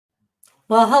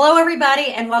Well, hello,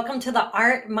 everybody, and welcome to the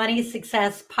Art, Money,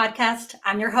 Success podcast.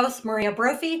 I'm your host, Maria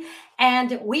Brophy,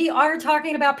 and we are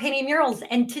talking about painting murals.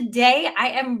 And today I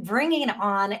am bringing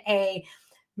on a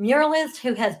muralist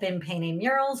who has been painting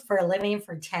murals for a living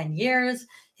for 10 years.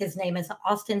 His name is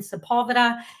Austen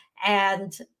Sepulveda,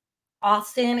 and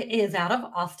Austen is out of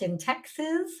Austin,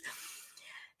 Texas.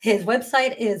 His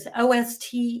website is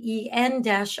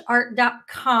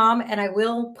osten-art.com, and I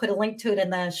will put a link to it in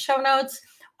the show notes.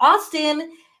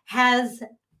 Austen has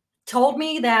told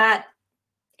me that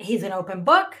he's an open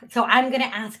book, so I'm going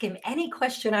to ask him any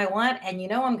question I want, and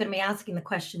I'm going to be asking the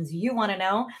questions you want to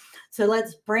know. So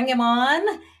let's bring him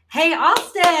on. Hey,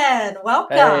 Austen,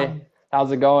 welcome. Hey,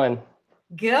 how's it going?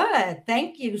 Good.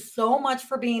 Thank you so much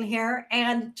for being here.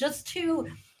 And just to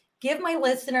give my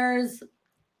listeners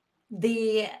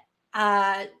the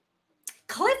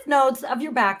cliff notes of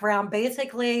your background,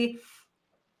 basically,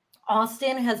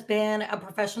 Austen has been a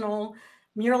professional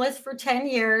muralist for 10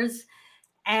 years,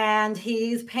 and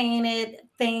he's painted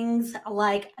things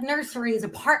like nurseries,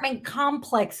 apartment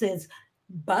complexes,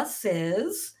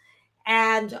 buses,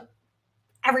 and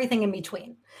everything in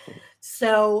between.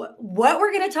 So what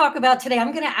we're going to talk about today,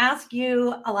 I'm going to ask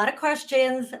you a lot of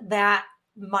questions that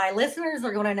my listeners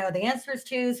are going to know the answers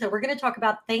to. So we're going to talk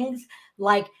about things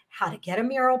like how to get a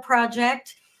mural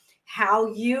project, how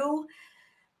you've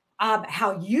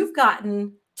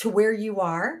gotten to where you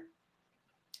are.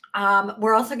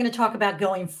 We're also going to talk about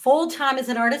going full-time as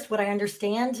an artist. What I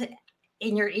understand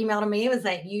in your email to me was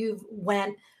that you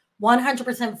went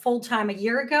 100% full-time a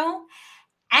year ago,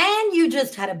 and you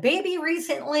just had a baby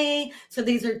recently. So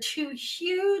these are two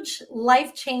huge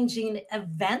life-changing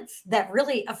events that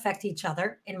really affect each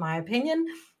other, in my opinion,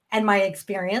 and my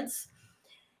experience.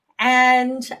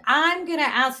 And I'm going to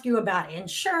ask you about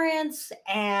insurance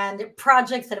and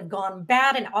projects that have gone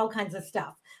bad and all kinds of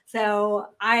stuff. So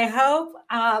I hope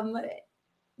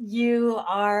you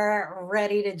are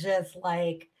ready to just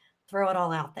throw it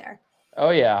all out there. Oh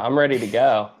yeah, I'm ready to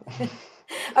go.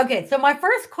 Okay, so my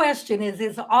first question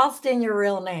is Austen your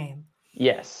real name?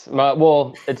 Yes.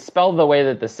 Well, it's spelled the way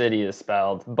that the city is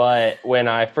spelled, but when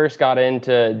I first got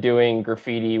into doing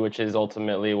graffiti, which is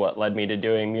ultimately what led me to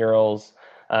doing murals,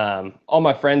 all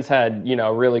my friends had,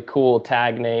 really cool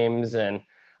tag names, and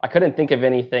I couldn't think of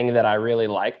anything that I really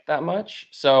liked that much.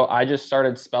 So I just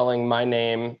started spelling my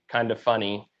name kind of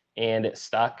funny, and it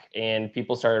stuck, and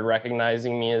people started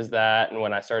recognizing me as that. And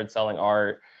when I started selling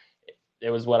art, it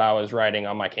was what I was writing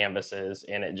on my canvases,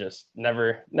 and it just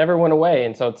never went away.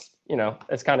 And so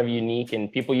it's kind of unique, and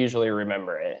people usually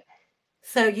remember it.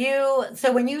 So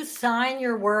when you sign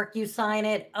your work, you sign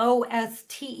it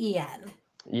Osten.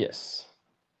 Yes.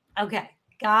 Okay,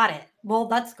 got it. Well,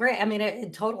 that's great. I mean,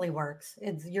 it totally works.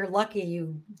 You're lucky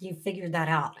you figured that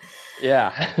out.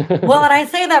 Yeah. Well, and I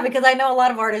say that because I know a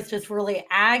lot of artists just really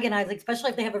agonize, especially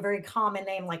if they have a very common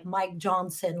name like Mike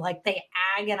Johnson. Like they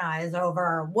agonize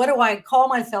over, what do I call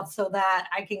myself so that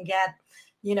I can get,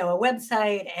 a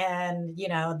website and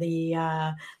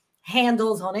the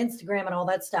handles on Instagram and all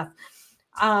that stuff.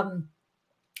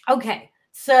 Okay,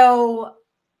 so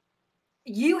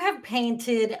you have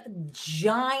painted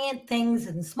giant things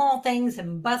and small things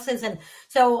and buses. And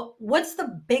so what's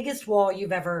the biggest wall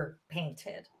you've ever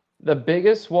painted? The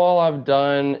biggest wall I've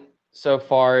done so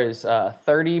far is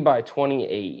 30 by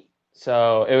 28.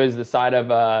 So it was the side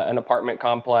of an apartment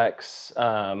complex.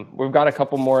 We've got a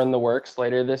couple more in the works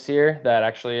later this year that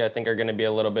actually I think are going to be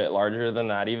a little bit larger than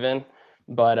that even.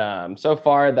 But so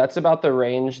far, that's about the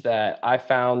range that I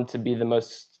found to be the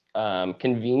most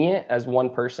convenient as one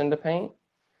person to paint.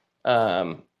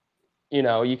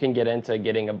 You can get into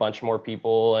getting a bunch more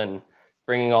people and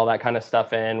bringing all that kind of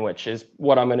stuff in, which is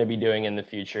what I'm going to be doing in the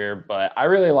future. But I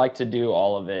really like to do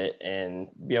all of it and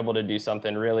be able to do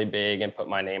something really big and put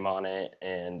my name on it.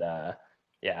 And so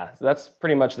that's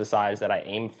pretty much the size that I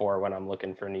aim for when I'm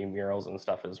looking for new murals and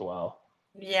stuff as well.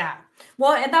 Yeah.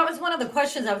 Well, and that was one of the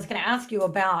questions I was going to ask you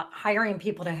about hiring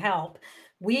people to help.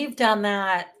 We've done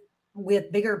that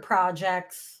with bigger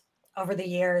projects over the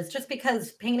years, just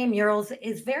because painting murals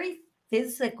is very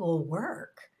physical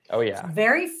work. Oh, yeah. It's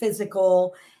very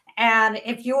physical. And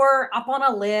if you're up on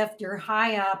a lift, you're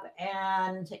high up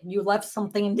and you left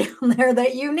something down there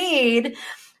that you need,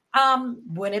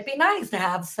 wouldn't it be nice to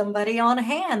have somebody on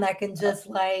hand that can just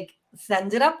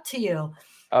send it up to you?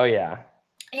 Oh, yeah.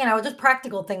 Just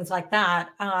practical things like that.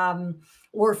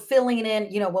 Or filling in,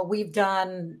 what we've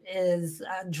done is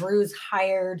Drew's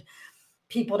hired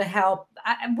people to help.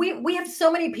 We have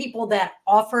so many people that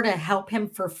offer to help him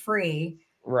for free.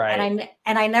 Right.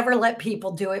 And I never let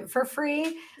people do it for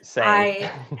free. Same.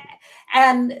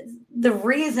 And the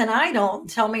reason I don't,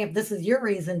 tell me if this is your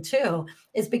reason too,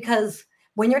 is because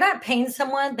when you're not paying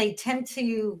someone, they tend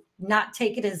to not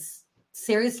take it as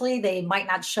seriously. They might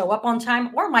not show up on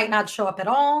time or might not show up at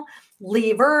all,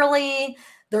 leave early.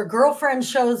 Their girlfriend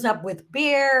shows up with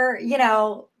beer,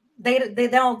 they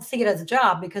don't see it as a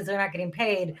job because they're not getting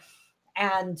paid.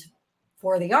 And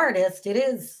for the artist, it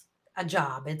is a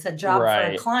job. It's a job for a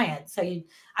Right. client. So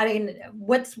I mean,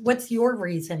 what's your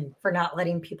reason for not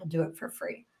letting people do it for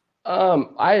free?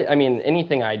 I mean,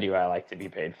 anything I do, I like to be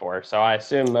paid for. So I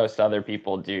assume most other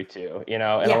people do too, and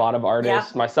a Yeah. lot of Yeah.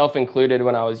 artists, myself included,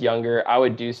 when I was younger, I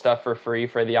would do stuff for free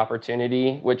for the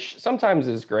opportunity, which sometimes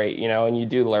is great, and you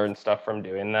do learn stuff from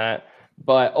doing that.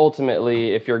 But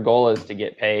ultimately, if your goal is to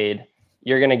get paid,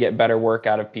 you're going to get better work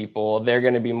out of people. They're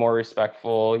going to be more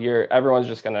respectful. Everyone's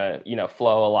just going to,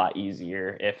 flow a lot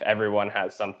easier if everyone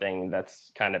has something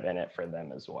that's kind of in it for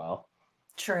them as well.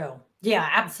 True. Yeah,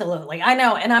 absolutely. I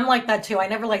know. And I'm like that too. I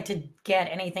never like to get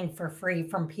anything for free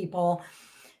from people,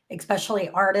 especially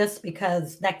artists,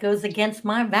 because that goes against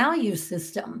my value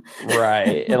system.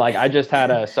 Right. And like I just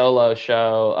had a solo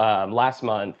show last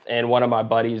month, and one of my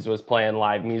buddies was playing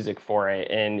live music for it,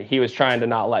 and he was trying to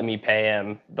not let me pay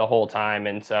him the whole time.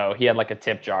 And so he had like a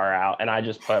tip jar out, and I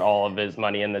just put all of his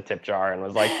money in the tip jar and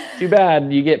was like, too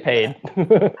bad, you get paid.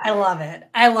 I love it.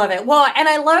 I love it. Well, and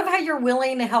I love how you're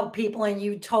willing to help people. And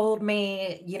you told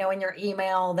me, in your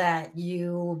email that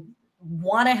you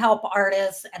want to help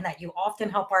artists and that you often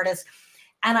help artists.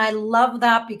 And I love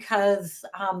that because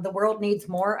the world needs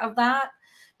more of that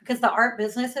because the art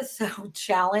business is so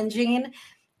challenging.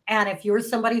 And if you're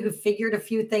somebody who figured a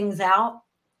few things out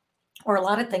or a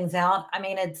lot of things out, I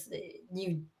mean,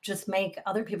 you just make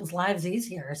other people's lives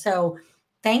easier. So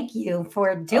thank you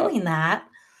for Oh, doing that.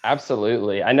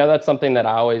 absolutely. I know that's something that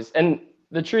I always, and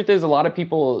the truth is, a lot of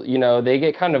people, they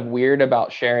get kind of weird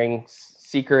about sharing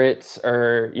secrets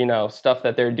or, stuff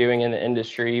that they're doing in the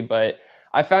industry. But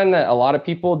I find that a lot of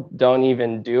people don't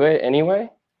even do it anyway.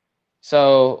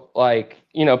 So, like,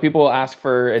 people will ask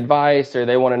for advice or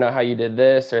they want to know how you did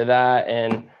this or that.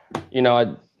 And,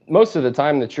 most of the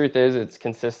time, the truth is it's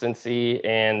consistency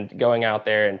and going out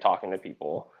there and talking to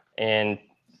people. And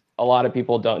a lot of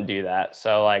people don't do that.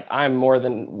 So, like, I'm more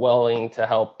than willing to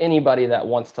help anybody that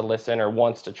wants to listen or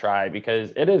wants to try,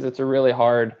 because it's a really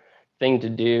hard thing to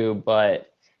do,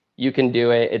 but you can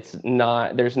do it. It's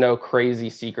not, there's no crazy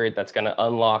secret that's going to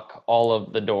unlock all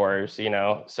of the doors.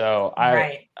 So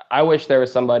Right. I wish there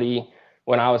was somebody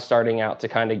when I was starting out to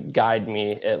kind of guide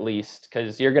me at least,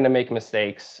 because you're going to make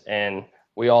mistakes and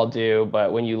we all do.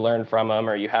 But when you learn from them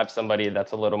or you have somebody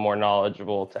that's a little more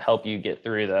knowledgeable to help you get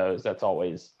through those, that's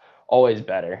always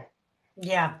better.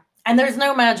 Yeah. And there's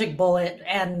no magic bullet.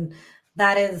 And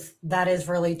that is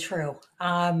really true.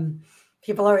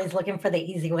 People are always looking for the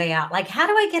easy way out. Like, how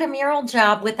do I get a mural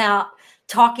job without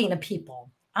talking to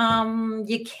people?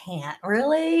 You can't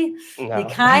really. You No.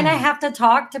 kind of have to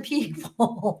talk to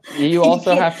people. You You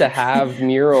also can't. have to have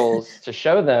murals to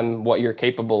show them what you're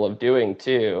capable of doing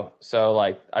too. So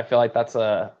like I feel like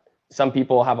some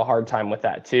people have a hard time with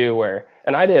that too,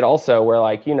 and I did also, where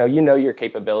like you know your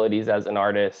capabilities as an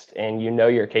artist and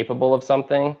you're capable of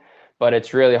something, but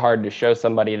it's really hard to show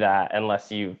somebody that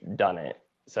unless you've done it.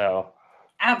 So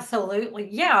Absolutely.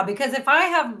 Yeah. Because if I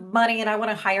have money and I want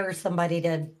to hire somebody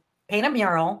to paint a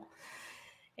mural,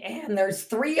 and there's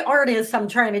three artists I'm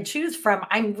trying to choose from,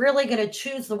 I'm really going to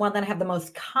choose the one that I have the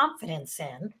most confidence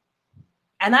in.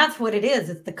 And that's what it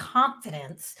is. It's the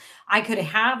confidence. I could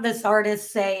have this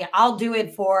artist say, I'll do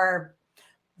it for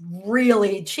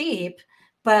really cheap,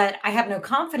 but I have no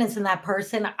confidence in that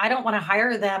person. I don't want to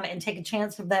hire them and take a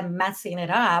chance of them messing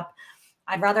it up.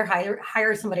 I'd rather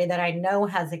hire somebody that I know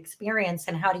has experience.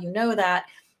 And how do you know that?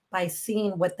 By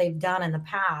seeing what they've done in the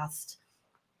past.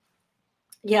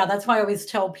 Yeah, that's why I always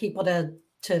tell people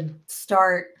to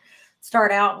start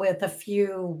out with a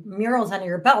few murals under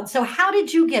your belt. So how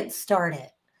did you get started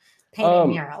painting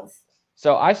um murals?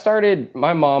 So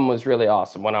my mom was really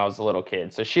awesome when I was a little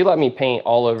kid. So she let me paint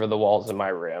all over the walls in my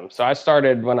room. So I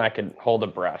started when I could hold a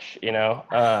brush.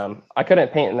 I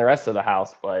couldn't paint in the rest of the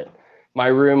house, but my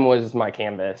room was my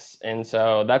canvas. And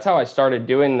so that's how I started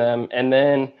doing them. And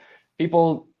then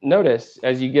people notice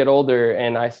as you get older,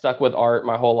 and I stuck with art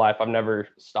my whole life. I've never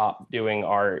stopped doing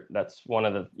art. That's one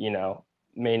of the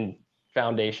main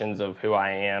foundations of who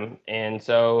I am. And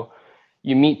so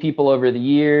you meet people over the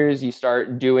years. I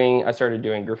started doing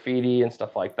graffiti and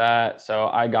stuff like that. So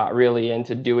I got really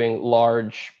into doing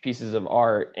large pieces of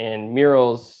art, and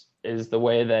murals is the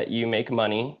way that you make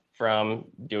money from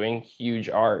doing huge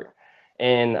art.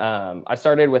 And I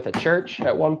started with a church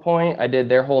at one point. I did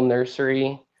their whole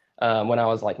nursery. when I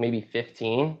was like maybe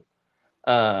 15.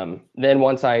 Then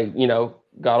once I,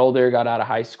 got older, got out of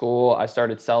high school, I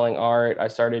started selling art. I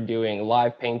started doing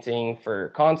live painting for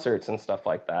concerts and stuff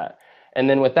like that. And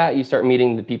then with that, you start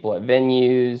meeting the people at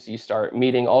venues, you start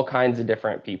meeting all kinds of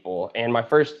different people. And my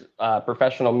first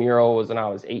professional mural was when I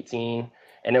was 18.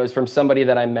 And it was from somebody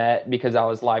that I met because I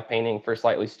was live painting for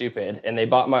Slightly Stupid. And they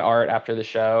bought my art after the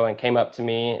show and came up to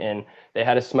me, and they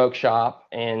had a smoke shop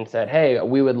and said, "Hey,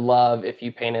 we would love if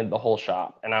you painted the whole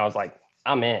shop." And I was like,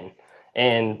 "I'm in."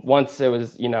 And once it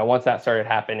was, once that started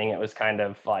happening, it was kind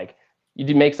of like you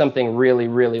do make something really,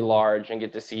 really large and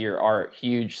get to see your art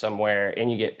huge somewhere and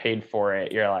you get paid for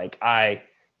it. You're like, I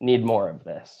need more of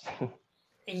this.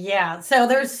 Yeah. So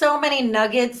there's so many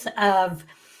nuggets of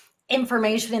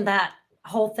information in that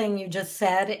whole thing you just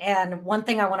said. And one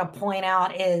thing I want to point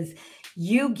out is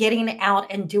you getting out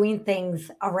and doing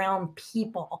things around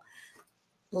people,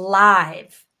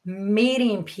 live,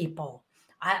 meeting people.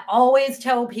 I always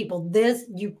tell people this,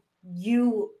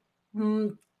 you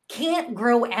can't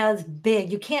grow as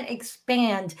big. You can't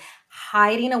expand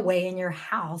hiding away in your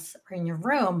house or in your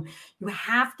room. You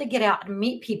have to get out and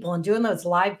meet people, and doing those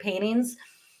live paintings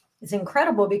is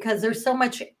incredible because there's so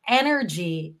much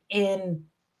energy in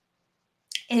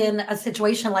a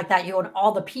situation like that. You and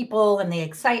all the people and the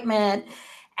excitement,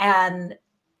 and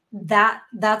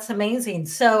that's amazing.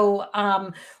 So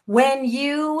when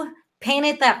you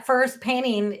painted that first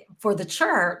painting for the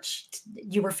church,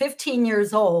 you were 15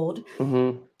 years old.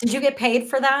 Mm-hmm. Did you get paid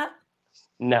for that?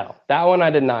 No, that one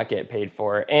I did not get paid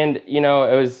for. And,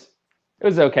 it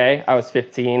was okay. I was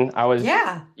 15. I was,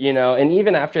 Yeah. And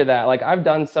even after that, like I've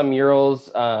done some murals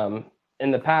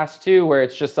in the past too, where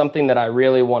it's just something that I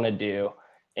really want to do.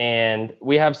 And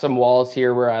we have some walls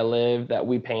here where I live that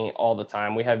we paint all the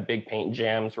time. We have big paint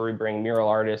jams where we bring mural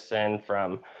artists in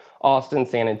from Austen,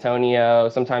 San Antonio,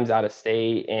 sometimes out of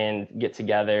state, and get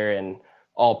together and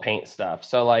all paint stuff.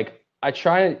 So like I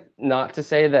try not to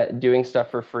say that doing stuff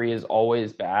for free is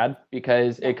always bad,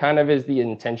 because it kind of is the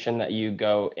intention that you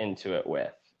go into it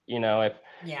with. If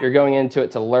you're going into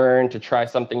it to learn, to try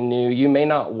something new, you may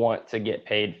not want to get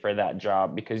paid for that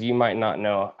job because you might not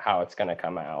know how it's going to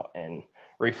come out and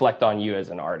reflect on you as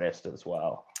an artist as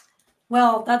well.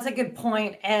 Well, that's a good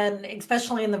point. And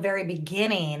especially in the very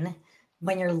beginning,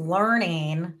 when you're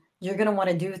learning, you're going to want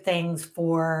to do things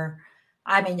for,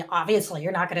 I mean, obviously,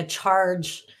 you're not going to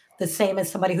charge the same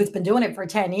as somebody who's been doing it for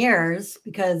 10 years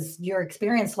because your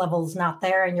experience level is not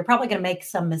there. And you're probably going to make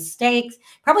some mistakes,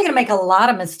 probably going to make a lot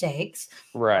of mistakes.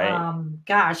 Right.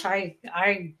 Gosh,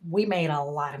 we made a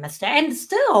lot of mistakes. And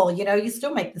still, you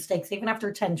still make mistakes even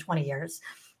after 10, 20 years.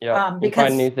 Yeah. You Because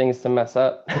find new things to mess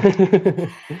up.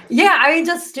 yeah, I mean,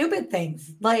 just stupid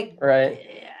things like Right.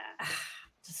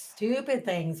 just stupid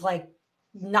things like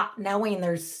not knowing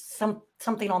there's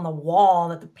something on the wall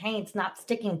that the paint's not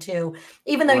sticking to,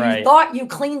 even though you Right. thought you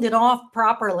cleaned it off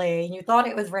properly and you thought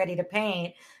it was ready to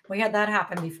paint. We had that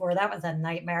happen before. That was a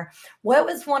nightmare. What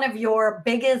was one of your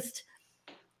biggest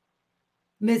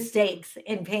mistakes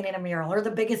in painting a mural, or the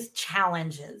biggest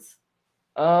challenges?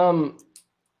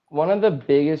 One of the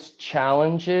biggest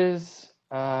challenges,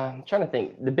 I'm trying to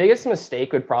think. The biggest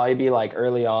mistake would probably be like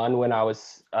early on when I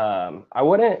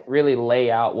wouldn't really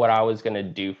lay out what I was going to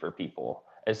do for people,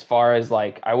 as far as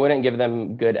like, I wouldn't give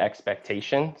them good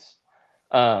expectations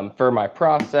for my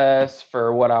process,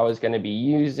 for what I was going to be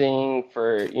using,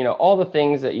 for, all the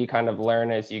things that you kind of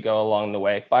learn as you go along the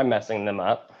way by messing them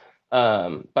up.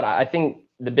 But I think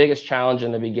the biggest challenge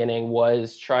in the beginning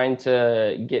was trying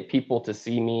to get people to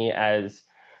see me as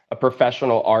a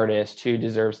professional artist who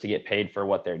deserves to get paid for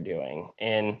what they're doing.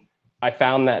 And I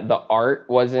found that the art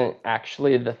wasn't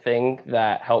actually the thing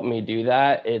that helped me do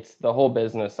that. It's the whole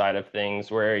business side of things,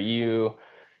 where you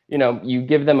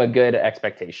give them a good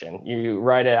expectation. You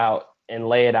write it out and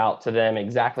lay it out to them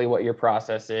exactly what your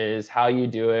process is, how you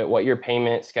do it, what your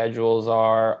payment schedules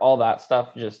are. All that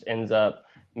stuff just ends up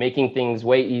making things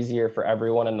way easier for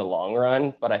everyone in the long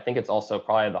run. But I think it's also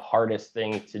probably the hardest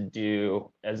thing to do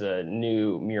as a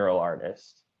new mural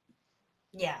artist.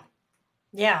 Yeah.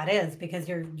 Yeah, it is, because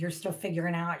you're still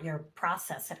figuring out your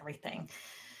process and everything.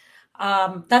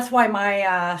 That's why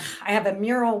I have a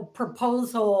mural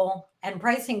proposal and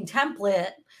pricing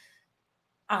template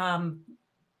um,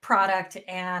 product,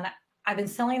 and I've been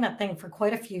selling that thing for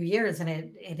quite a few years, and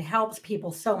it helps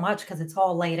people so much because it's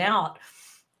all laid out.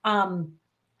 Um,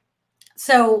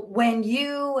 so when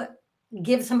you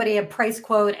give somebody a price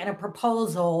quote and a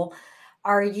proposal,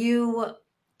 are you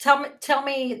tell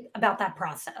me about that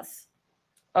process?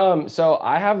 So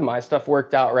I have my stuff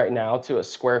worked out right now to a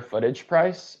square footage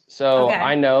price. So Okay.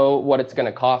 I know what it's going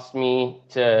to cost me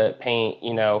to paint,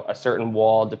 you know, a certain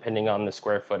wall depending on the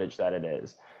square footage that it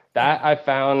is. Yeah. That I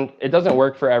found it doesn't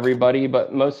work for everybody,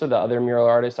 but most of the other mural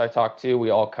artists I talk to, we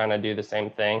all kind of do the same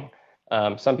thing.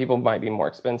 Some people might be more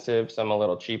expensive, some a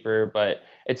little cheaper, but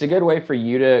it's a good way for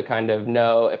you to kind of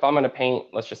know if I'm going to paint,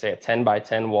 let's just say a 10 by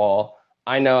 10 wall,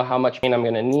 I know how much paint I'm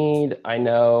going to need. I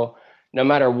know no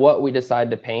matter what we decide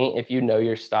to paint, if you know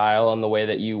your style and the way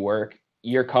that you work,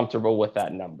 you're comfortable with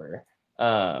that number.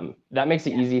 That makes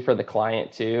it Yeah. easy for the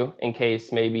client too, in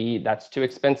case maybe that's too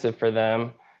expensive for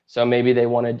them. So maybe they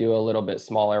want to do a little bit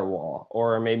smaller wall,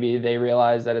 or maybe they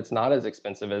realize that it's not as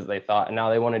expensive as they thought, and now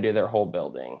they want to do their whole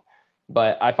building.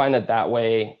 But I find that that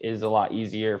way is a lot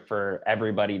easier for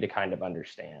everybody to kind of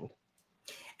understand.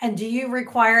 And do you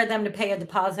require them to pay a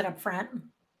deposit up front?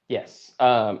 Yes.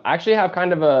 I actually have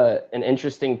kind of an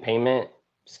interesting payment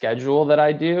schedule that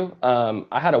I do.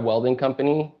 I had a welding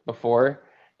company before,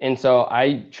 and so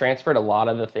I transferred a lot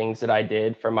of the things that I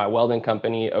did from my welding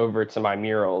company over to my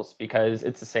murals because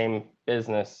it's the same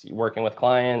business, working with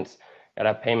clients, gotta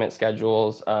have payment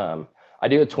schedules. I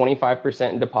do a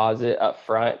 25% deposit up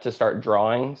front to start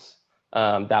drawings.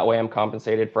 That way I'm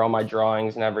compensated for all my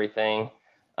drawings and everything.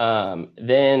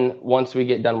 Then once we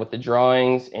get done with the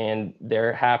drawings and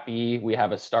they're happy, we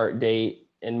have a start date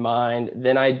in mind,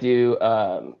 then I do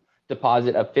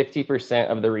deposit of 50%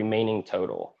 of the remaining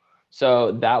total.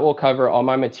 So that will cover all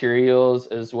my materials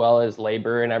as well as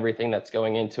labor and everything that's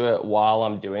going into it while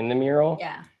I'm doing the mural.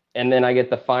 Yeah. And then I get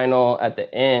the final at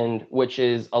the end, which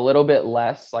is a little bit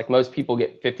less. Like most people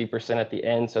get 50% at the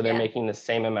end, so they're Yeah. making the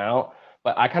same amount.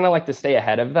 But I kind of like to stay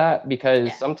ahead of that because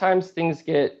Yeah. sometimes things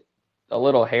get a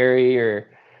little hairy, or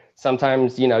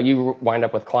sometimes, you know, you wind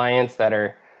up with clients that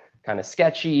are kind of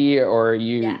sketchy, or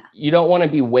Yeah. you don't want to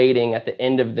be waiting at the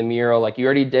end of the mural. Like you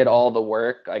already did all the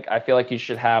work. Like I feel like you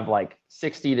should have like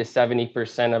 60 to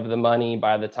 70% of the money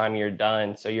by the time you're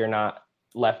done, so you're not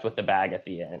left with the bag at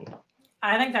the end.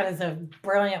 I think that is a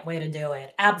brilliant way to do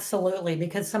it. Absolutely.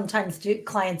 Because sometimes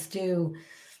clients do,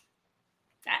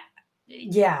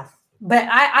 yeah. But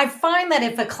I find that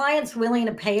if a client's willing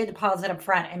to pay a deposit up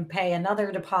front and pay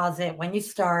another deposit when you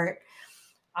start,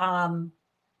 um,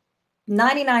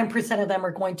 99% of them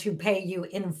are going to pay you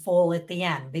in full at the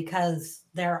end because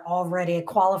they're already a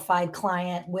qualified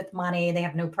client with money. They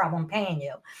have no problem paying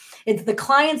you. It's the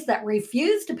clients that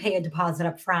refuse to pay a deposit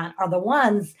up front are the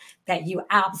ones that you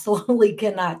absolutely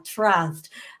cannot trust.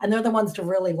 And they're the ones to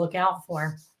really look out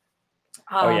for.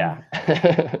 Oh yeah.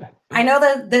 I know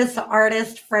that this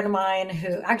artist friend of mine,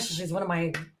 who actually she's one of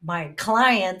my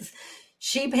clients,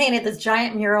 she painted this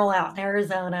giant mural out in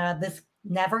Arizona. This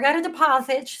never got a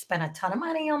deposit. She spent a ton of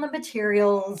money on the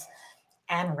materials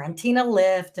and renting a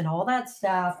lift and all that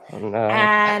stuff. Oh, no.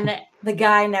 And the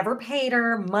guy never paid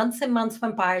her. Months and months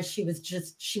went by. It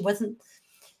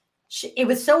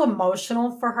was so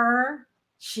emotional for her.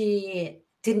 She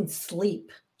didn't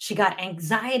sleep. She got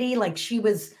anxiety. Like she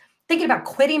was thinking about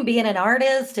quitting being an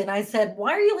artist. And I said,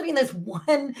 why are you letting this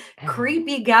one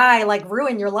creepy guy like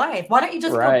ruin your life? Why don't you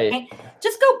just go Right. paint?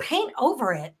 Just go paint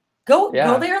over it. Go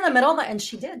Yeah. there in the middle. And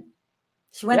she did.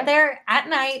 She went Yeah. there at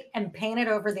night and painted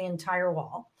over the entire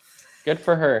wall. Good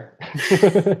for her.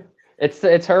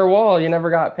 It's her wall. You never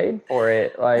got paid for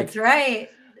it. Like That's right.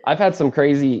 I've had some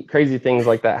crazy things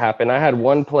like that happen. I had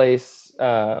one place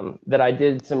that I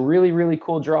did some really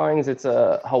cool drawings. It's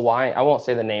a Hawaiian, I won't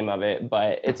say the name of it,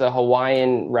 but it's a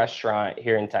Hawaiian restaurant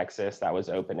here in Texas that was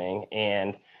opening.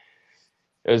 And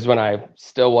it was when I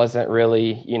still wasn't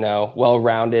really, you know,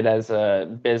 well-rounded as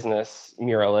a business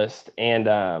muralist.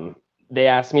 And they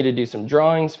asked me to do some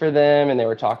drawings for them, and they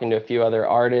were talking to a few other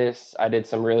artists. I did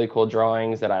some really cool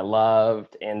drawings that I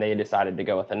loved, and they decided to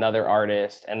go with another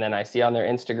artist. And then I see on their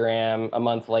Instagram a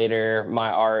month later, my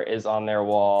art is on their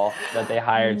wall that they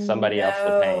hired somebody else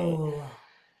to paint. No.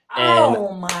 And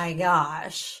Oh my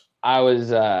gosh. I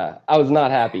was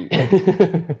not happy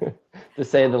to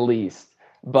say the least.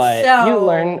 But you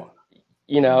learn, So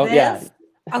you know, yeah.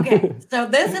 okay, so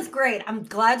this is great. I'm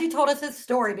glad you told us this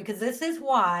story because this is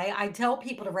why I tell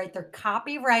people to write their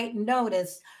copyright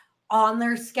notice on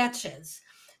their sketches.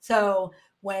 So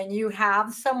when you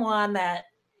have someone that,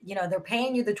 you know, they're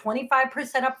paying you the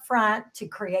 25% up front to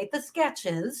create the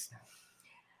sketches,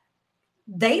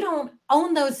 they don't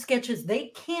own those sketches. They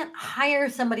can't hire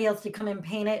somebody else to come and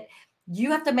paint it.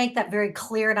 You have to make that very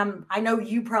clear. And I know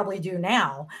you probably do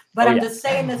now, but Oh I'm yeah. just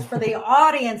saying this for the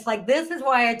audience. Like, this is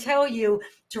why I tell you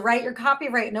to write your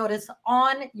copyright notice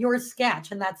on your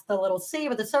sketch. And that's the little C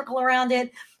with a circle around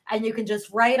it. And you can just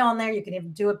write on there. You can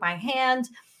even do it by hand.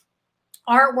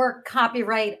 artwork,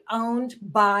 copyright owned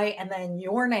by, and then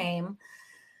your name.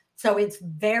 So it's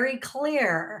very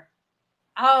clear.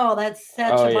 Oh, that's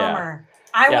such Oh a yeah. bummer.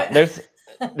 I Yeah,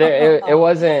 it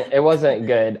wasn't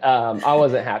good. I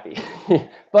wasn't happy.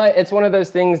 But it's one of those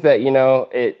things that,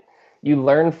 you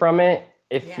learn from it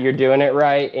if yeah, you're doing it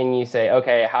right and you say,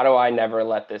 okay, how do I never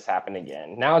let this happen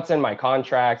again? Now it's in my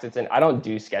contracts. I don't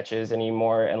do sketches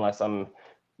anymore unless I'm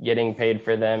getting paid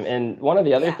for them. And one of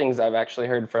the other yeah. things I've actually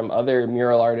heard from other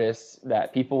mural artists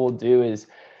that people will do is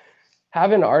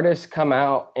have an artist come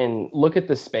out and look at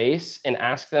the space and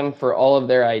ask them for all of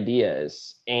their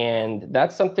ideas. And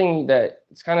that's something that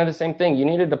it's kind of the same thing. You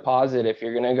need a deposit if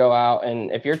you're going to go out, and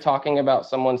if you're talking about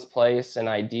someone's place and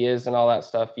ideas and all that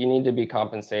stuff, you need to be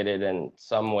compensated in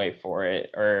some way for it,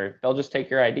 or they'll just take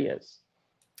your ideas.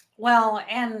 Well,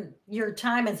 and your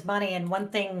time is money. And one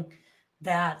thing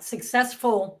that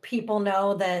successful people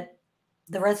know that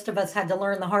the rest of us had to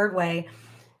learn the hard way,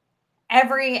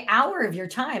 every hour of your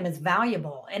time is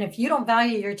valuable. And if you don't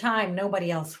value your time, nobody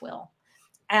else will.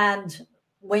 And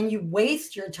when you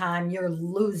waste your time, you're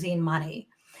losing money.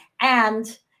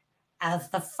 And as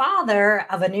the father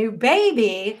of a new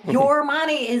baby, your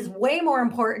money is way more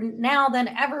important now than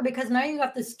ever, because now you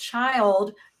got this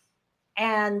child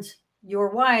and your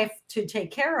wife to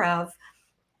take care of.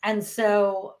 And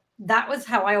so that was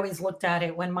how I always looked at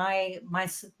it when my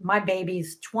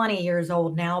baby's 20 years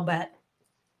old now, but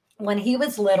when he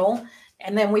was little,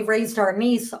 and then we've raised our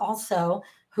niece also,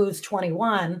 who's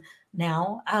 21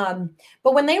 now.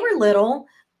 But when they were little,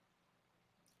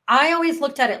 I always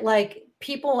looked at it like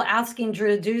people asking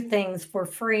Drew to do things for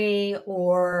free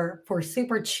or for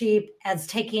super cheap as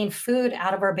taking food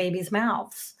out of our babies'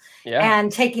 mouths Yeah.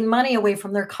 and taking money away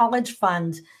from their college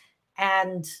fund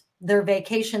and their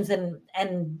vacations and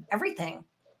everything.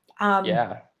 Um,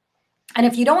 Yeah. and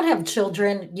if you don't have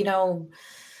children,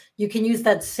 you can use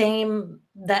that same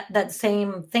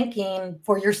thinking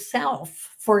for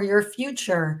yourself, for your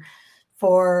future,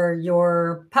 for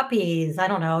your puppies, I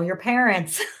don't know, your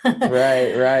parents.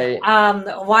 Right, right.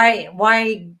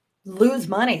 Why lose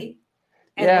money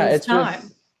and Yeah, lose it's time?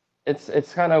 just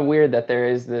it's kind of weird that there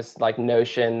is this like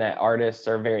notion that artists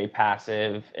are very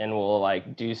passive and will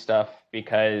like do stuff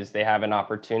because they have an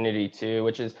opportunity to,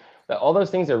 which is that all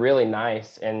those things are really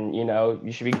nice, and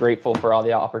you should be grateful for all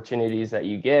the opportunities that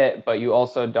you get, but you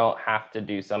also don't have to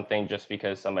do something just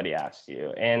because somebody asked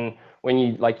you. And when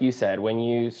you, like you said, when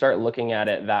you start looking at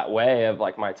it that way of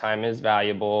like, my time is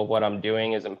valuable, what I'm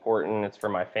doing is important, it's for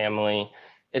my family,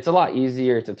 it's a lot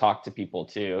easier to talk to people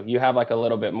too. You have like a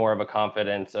little bit more of a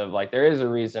confidence of like, there is a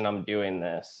reason I'm doing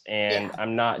this, and Yeah,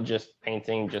 I'm not just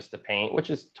painting just to paint, which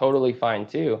is totally fine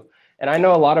too. And I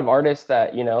know a lot of artists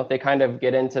that, they kind of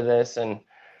get into this and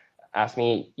ask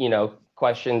me,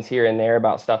 questions here and there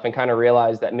about stuff, and kind of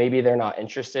realize that maybe they're not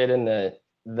interested in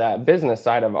that business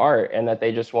side of art, and that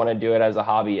they just want to do it as a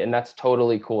hobby. And that's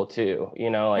totally cool too.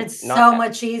 Like, it's not, so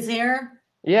much easier.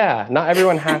 yeah, not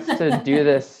everyone has to do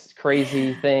this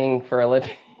crazy thing for a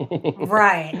living.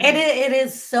 Right. It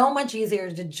is so much easier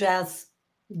to just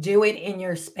do it in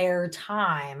your spare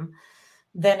time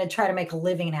than to try to make a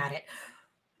living at it.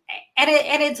 And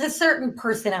it's a certain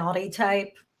personality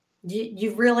type.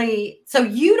 You really, so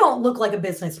you don't look like a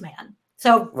businessman.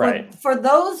 So for Right. for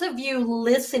those of you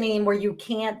listening where you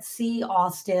can't see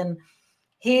Austen,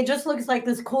 he just looks like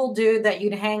this cool dude that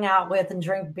you'd hang out with and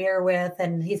drink beer with,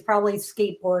 and he's probably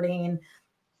skateboarding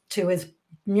to his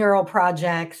mural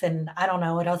projects, and I don't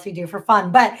know what else you do for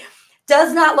fun, but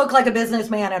does not look like a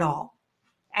businessman at all.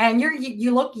 And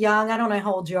you look young. I don't know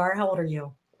how old you are. How old are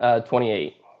you?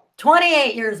 28.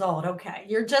 28 years old. Okay.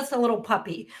 You're just a little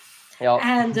puppy. Yep.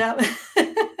 And,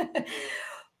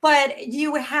 but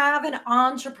you have an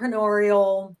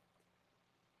entrepreneurial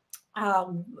uh,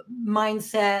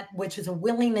 mindset, which is a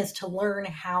willingness to learn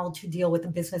how to deal with the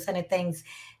business end of things.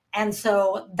 And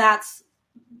so that's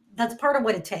part of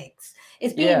what it takes,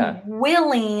 is being Yeah.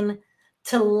 willing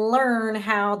to learn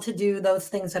how to do those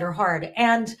things that are hard.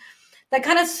 And that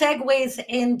kind of segues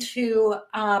into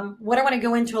what I want to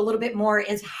go into a little bit more,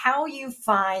 is how you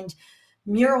find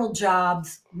mural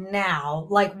jobs now.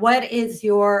 Like, what is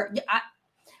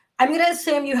I'm going to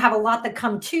assume you have a lot that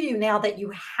come to you now that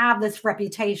you have this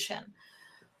reputation.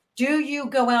 Do you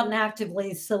go out and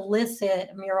actively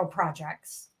solicit mural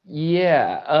projects?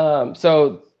 Yeah.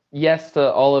 So yes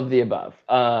to all of the above.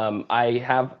 I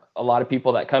have a lot of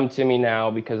people that come to me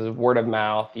now because of word of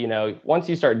mouth. Once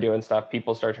you start doing stuff,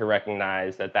 people start to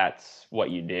recognize that that's what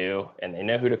you do, and they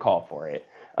know who to call for it.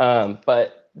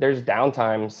 But there's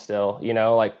downtime still,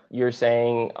 like you're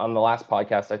saying on the last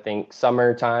podcast, I think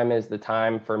summertime is the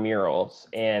time for murals.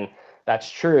 And That's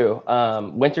true.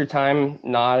 Wintertime,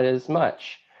 not as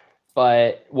much.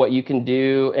 But what you can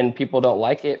do, and people don't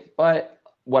like it, but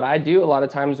what I do a lot of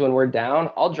times when we're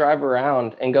down, I'll drive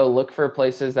around and go look for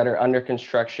places that are under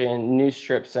construction, new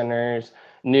strip centers,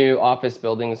 new office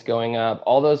buildings going up.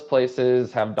 All those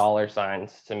places have dollar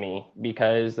signs to me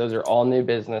because those are all new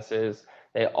businesses.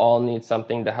 They all need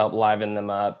something to help liven them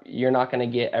up. You're not going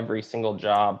to get every single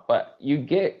job, but you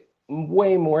get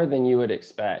way more than you would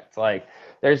expect. Like,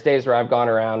 there's days where I've gone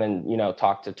around and,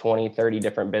 talked to 20, 30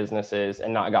 different businesses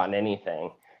and not gotten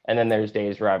anything. And then there's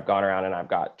days where I've gone around and I've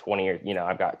got 20 or,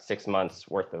 I've got 6 months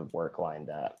worth of work lined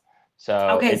up. So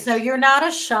Okay, so you're not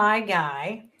a shy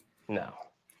guy. no.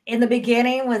 In the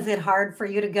beginning, was it hard for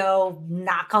you to go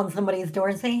knock on somebody's door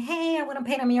and say, "Hey, I want to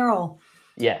paint a mural"?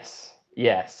 Yes.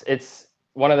 Yes. It's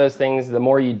one of those things, the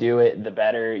more you do it, the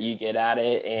better you get at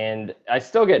it. And I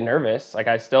still get nervous. Like,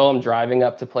 I still am driving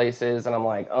up to places and I'm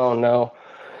like, oh no,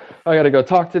 I got to go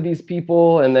talk to these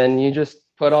people. And then you just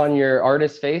put on your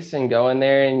artist face and go in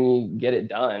there and you get it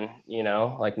done.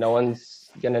 Like, no one's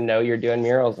going to know you're doing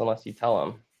murals unless you tell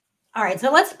them. All right,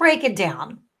 so let's break it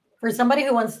down for somebody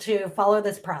who wants to follow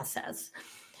this process.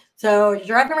 So you're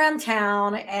driving around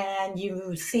town and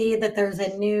you see that there's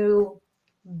a new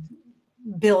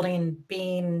building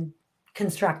being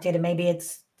constructed and maybe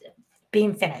it's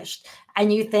being finished,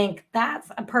 and you think that's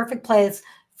a perfect place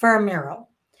for a mural.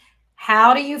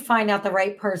 How do you find out the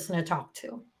right person to talk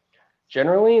to?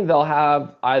 Generally, they'll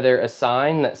have either a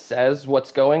sign that says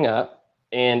what's going up.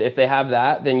 And if they have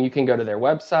that, then you can go to their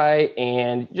website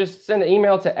and just send an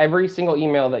email to every single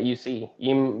email that you see.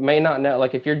 You may not know,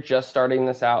 like, if you're just starting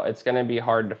this out, it's going to be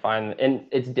hard to find. And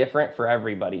it's different for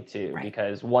everybody too, Right.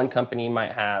 because one company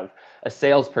might have a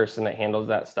salesperson that handles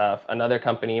that stuff. Another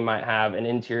company might have an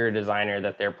interior designer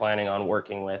that they're planning on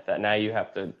working with that now you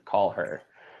have to call her.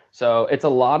 So it's a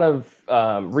lot of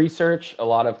research, a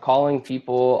lot of calling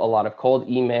people, a lot of cold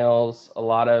emails,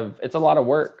 it's a lot of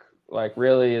work, like,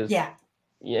 really is. Yeah.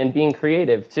 And being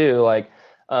creative too. Like,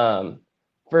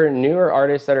 for newer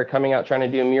artists that are coming out trying to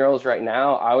do murals right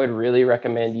now, I would really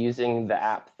recommend using the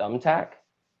app Thumbtack.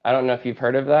 I don't know if you've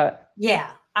heard of that. Yeah,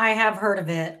 I have heard of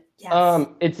it. Yes.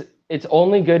 It's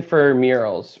only good for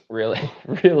murals, really.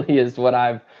 Really is what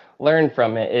I've learned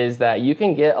from it, is that you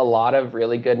can get a lot of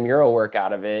really good mural work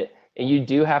out of it, and you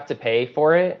do have to pay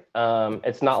for it.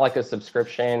 It's not like a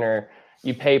subscription, or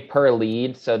you pay per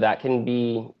lead, so that can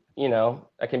be,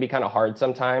 that can be kind of hard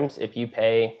sometimes. If you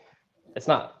pay, it's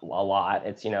not a lot,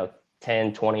 it's, $10,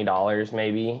 $20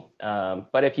 maybe.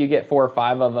 But if you get 4 or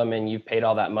 5 of them and you've paid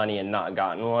all that money and not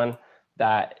gotten one,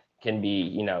 that can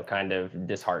be, kind of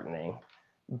disheartening.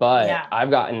 But Yeah.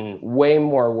 I've gotten way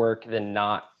more work than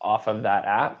not off of that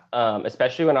app,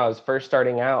 especially when I was first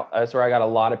starting out. That's where I got a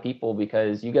lot of people,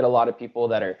 because you get a lot of people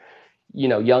that are,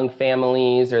 young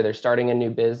families, or they're starting a new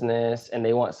business and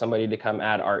they want somebody to come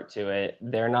add art to it.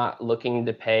 They're not looking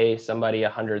to pay somebody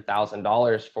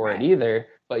 $100,000 for it either,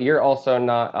 but you're also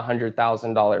not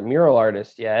 $100,000 mural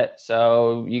artist yet.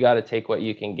 So you got to take what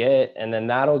you can get, and then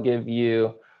that'll give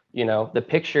you, the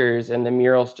pictures and the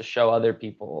murals to show other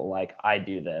people, like, I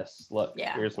do this. Look,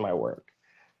 here's my work.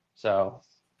 So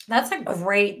that's a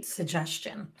great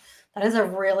suggestion. That is a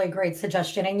really great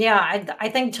suggestion. And yeah, I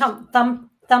think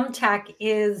Thumbtack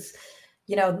is,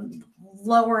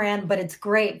 lower end, but it's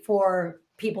great for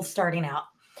people starting out.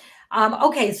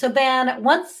 Okay, so then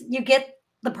once you get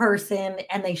the person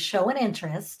and they show an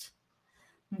interest,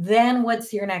 then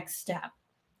what's your next step?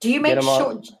 Do you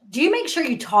make sure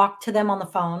you talk to them on the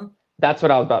phone? That's what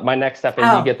I was about. My next step is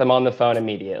you get them on the phone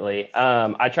immediately.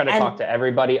 I try to talk to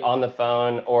everybody on the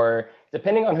phone, or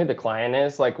depending on who the client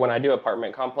is. Like, when I do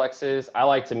apartment complexes, I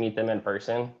like to meet them in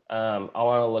person. I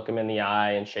want to look them in the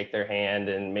eye and shake their hand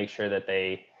and make sure that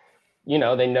they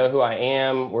know who I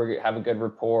am. We have a good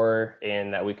rapport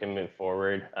and that we can move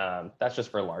forward. That's just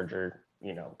for larger,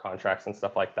 contracts and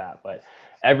stuff like that. But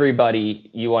everybody,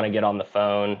 you want to get on the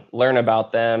phone, learn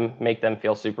about them, make them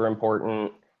feel super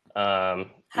important.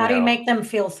 How do you make them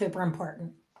feel super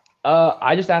important?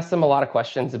 I just ask them a lot of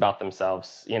questions about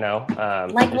themselves, Like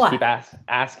just what? keep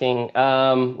asking.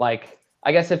 Like,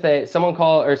 I guess if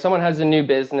someone has a new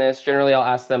business, generally I'll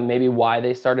ask them maybe why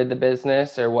they started the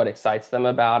business or what excites them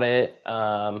about it,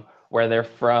 where they're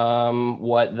from,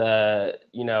 what the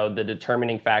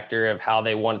determining factor of how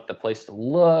they want the place to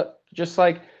look, just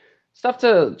like stuff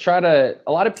to try to,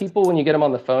 a lot of people, when you get them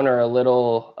on the phone, are a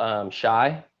little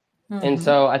shy. And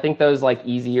so I think those, like,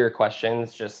 easier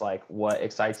questions, just like, what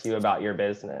excites you about your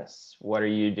business? What are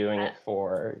you doing it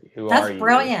for? Who are you? That's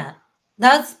brilliant.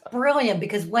 That's brilliant,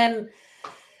 because when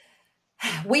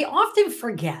we often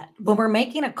forget, when we're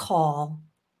making a call,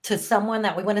 to someone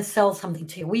that we want to sell something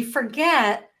to, we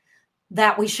forget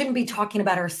that we shouldn't be talking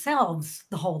about ourselves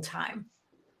the whole time.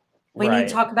 We need to Right.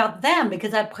 talk about them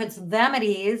because that puts them at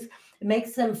ease. It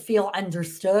makes them feel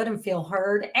understood and feel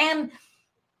heard and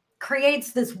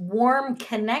creates this warm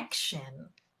connection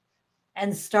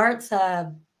and starts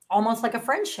almost like a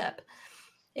friendship.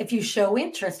 If you show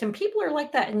interest, and people are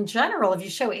like that in general, if you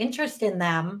show interest in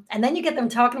them and then you get them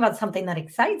talking about something that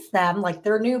excites them, like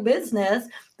their new business,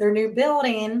 their new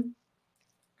building,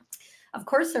 of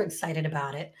course they're excited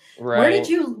about it. Right.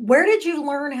 Where did you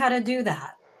learn how to do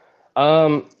that?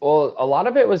 Well, a lot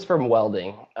of it was from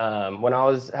welding. When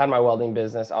had my welding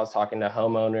business, I was talking to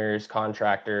homeowners,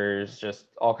 contractors, just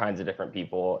all kinds of different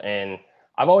people. And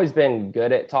I've always been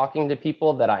good at talking to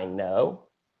people that I know,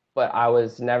 but I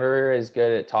was never as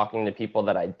good at talking to people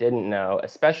that I didn't know,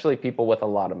 especially people with a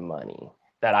lot of money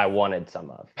that I wanted some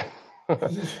of.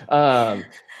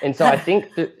 And so I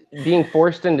think that being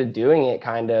forced into doing it,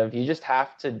 kind of, you just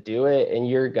have to do it, and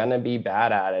you're gonna be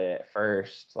bad at it at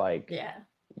first. Like, Yeah.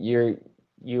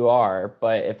 you are,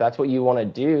 but if that's what you want to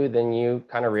do, then you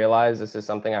kind of realize this is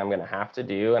something I'm going to have to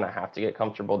do, and I have to get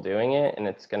comfortable doing it, and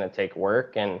it's going to take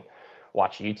work and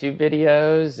watch YouTube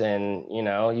videos, and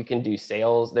you can do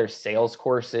sales. There's sales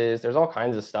courses. There's all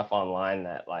kinds of stuff online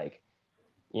that, like,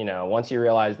 once you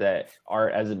realize that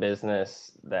art as a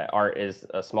business, that art is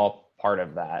a small part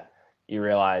of that, you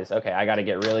realize, okay, I got to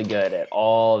get really good at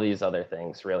all these other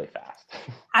things really fast.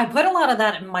 I put a lot of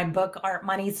that in my book, Art,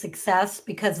 Money, Success,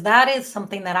 because that is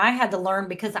something that I had to learn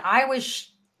because I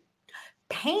was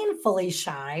painfully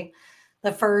shy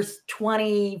the first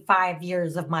 25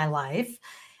 years of my life.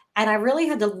 And I really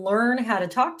had to learn how to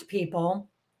talk to people,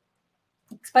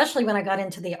 especially when I got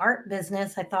into the art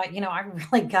business. I thought, I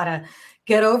really got to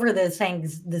get over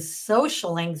this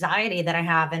social anxiety that I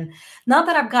have. And not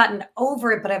that I've gotten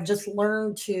over it, but I've just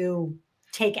learned to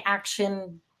take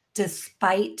action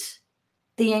despite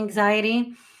the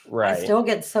anxiety. I Right. still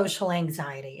get social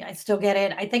anxiety. I still get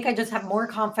it. I think I just have more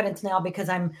confidence now because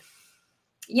I'm,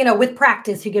 with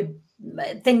practice,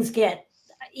 things get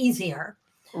easier.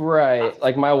 Right.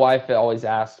 Like, my wife always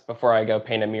asks before I go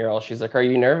paint a mural, she's like, "Are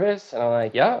you nervous?" And I'm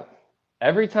like, "Yeah,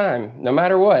 every time, no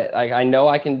matter what. Like, I know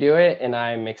I can do it, and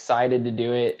I'm excited to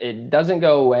do it. It doesn't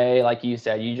go away. Like you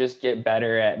said, you just get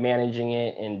better at managing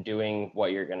it and doing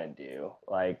what you're going to do.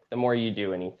 Like, the more you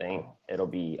do anything, it'll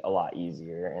be a lot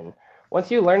easier. And once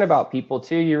you learn about people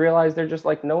too, you realize they're just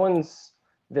like, no one's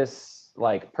this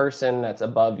like person that's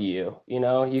above you.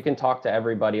 You can talk to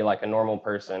everybody like a normal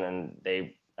person,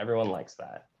 and everyone likes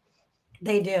that.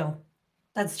 They do.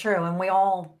 That's true. And we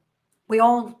all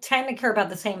tend to care about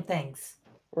the same things.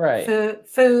 Right.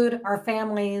 Food, our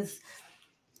families,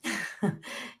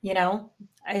 you know,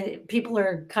 people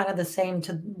are kind of the same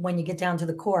to when you get down to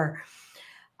the core.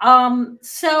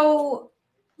 So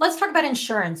let's talk about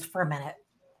insurance for a minute.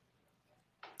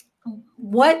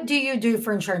 What do you do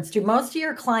for insurance? Do most of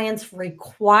your clients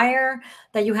require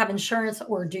that you have insurance,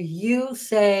 or do you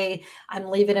say, I'm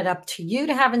leaving it up to you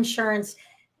to have insurance?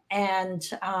 And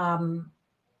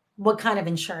what kind of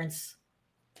insurance?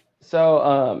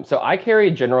 So I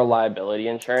carry general liability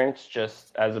insurance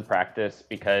just as a practice,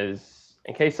 because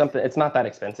in case something, it's not that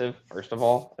expensive. First of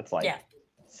all, it's like Yeah.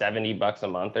 $70 a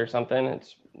month or something.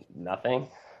 It's nothing.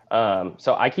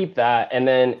 So I keep that. And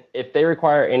then if they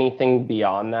require anything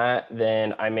beyond that,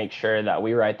 then I make sure that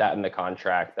we write that in the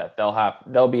contract, that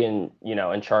they'll be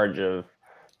in charge of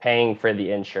paying for the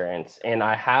insurance. And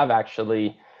I have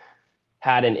actually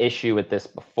had an issue with this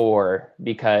before,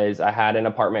 because I had an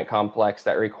apartment complex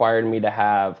that required me to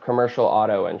have commercial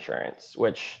auto insurance,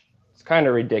 which is kind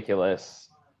of ridiculous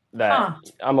that Huh.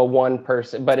 I'm a one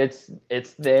person, but it's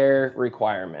their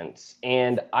requirements.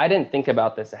 And I didn't think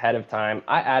about this ahead of time.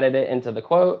 I added it into the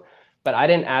quote, but I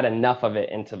didn't add enough of it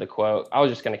into the quote. I was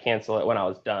just going to cancel it when I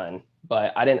was done,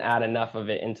 but I didn't add enough of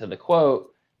it into the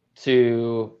quote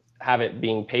to have it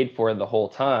being paid for the whole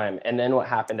time. And then what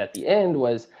happened at the end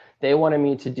was they wanted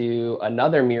me to do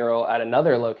another mural at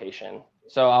another location.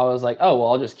 So I was like, oh, well,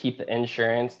 I'll just keep the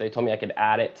insurance. They told me I could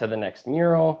add it to the next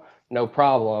mural, no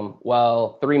problem.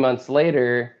 Well, 3 months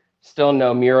later, still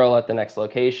no mural at the next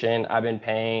location. I've been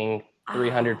paying Oh,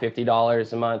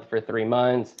 $350 a month for 3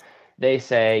 months. They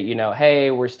say,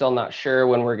 hey, we're still not sure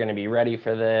when we're going to be ready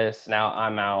for this. Now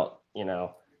I'm out,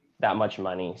 that much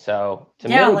money. So to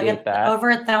yeah, like mitigate that,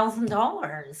 over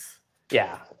 $1,000.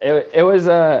 yeah, it was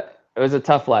a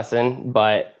tough lesson.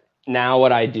 But now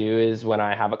what I do is, when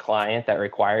I have a client that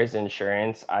requires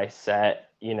insurance, I set,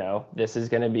 this is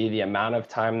going to be the amount of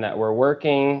time that we're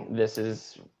working. This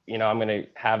is, I'm going to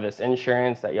have this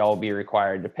insurance that y'all will be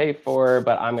required to pay for,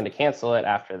 but I'm going to cancel it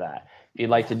after that. If you'd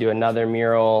like to do another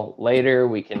mural later,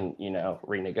 we can, you know,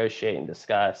 renegotiate and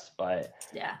discuss. But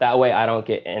Yeah. that way I don't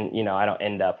get in, you know, I don't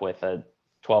end up with a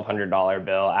 $1,200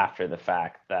 bill after the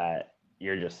fact that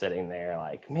you're just sitting there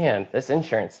like, man, this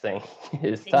insurance thing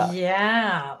is tough.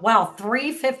 Yeah. Wow.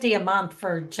 $350 a month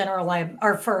for general liability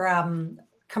or for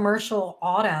commercial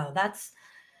auto.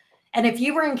 And if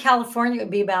you were in California, it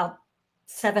would be about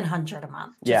 700 a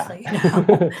month, just so Yeah. you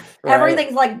know. Right.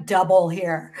 Everything's like double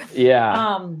here.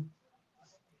 Yeah.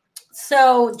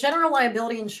 So general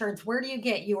liability insurance, where do you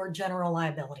get your general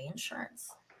liability insurance?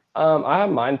 I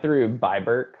have mine through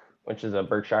Byberk, which is a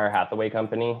Berkshire Hathaway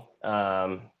company.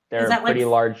 They're that pretty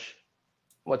like large.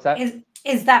 What's that?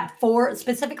 Is that for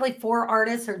specifically for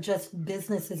artists or just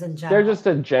businesses in They're general? just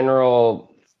a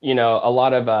general, you know, a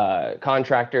lot of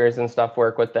contractors and stuff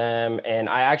work with them. And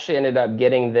I actually ended up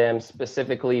getting them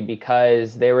specifically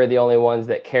because they were the only ones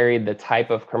that carried the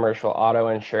type of commercial auto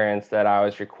insurance that I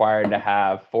was required to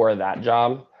have for that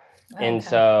job. And Okay.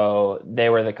 so they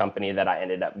were the company that I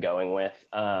ended up going with.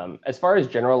 As far as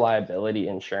general liability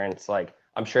insurance, like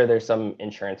I'm sure there's some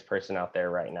insurance person out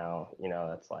there right now, you know,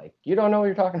 that's like, you don't know what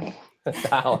you're talking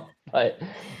about. But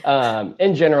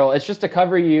in general, it's just to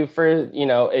cover you for, you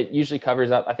know, it usually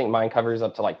covers up, I think mine covers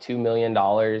up to like $2 million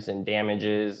in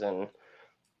damages. And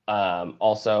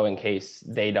also in case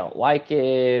they don't like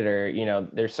it, or, you know,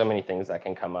 there's so many things that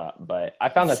can come up. But I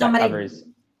found that covers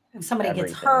if somebody gets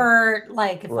everything. hurt,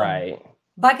 like if Right.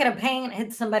 a bucket of paint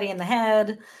hits somebody in the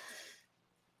head.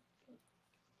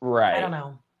 Right. I don't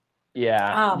know.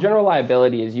 Yeah. General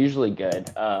liability is usually good.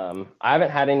 I haven't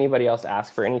had anybody else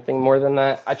ask for anything more than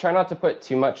that. I try not to put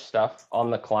too much stuff on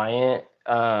the client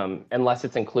unless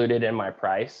it's included in my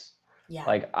price. Yeah.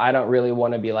 Like I don't really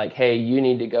want to be like, hey, you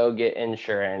need to go get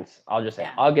insurance. I'll just say,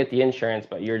 I'll get the insurance,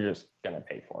 but you're just going to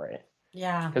pay for it.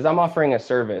 Yeah. Because I'm offering a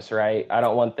service, right? I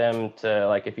don't want them to,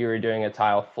 like, if you were doing a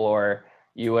tile floor,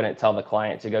 you wouldn't tell the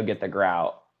client to go get the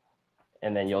grout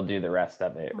and then you'll do the rest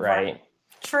of it, right?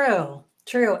 True.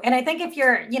 And I think if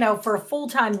you're, you know, for a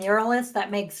full-time muralist,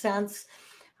 that makes sense.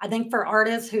 I think for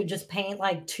artists who just paint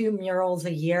like 2 murals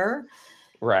a year.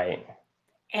 Right.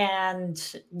 And,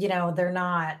 you know, they're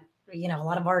not, you know, a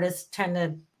lot of artists tend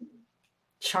to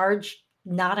charge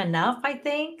not enough, I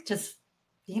think. Just,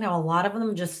 you know, a lot of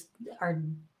them just are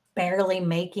barely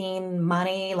making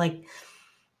money. Like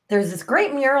there's this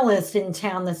great muralist in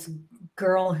town, this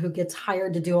girl who gets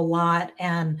hired to do a lot,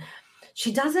 and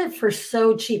she does it for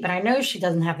so cheap. And I know she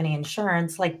doesn't have any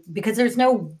insurance, like, because there's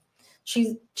no,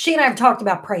 she and I have talked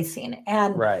about pricing,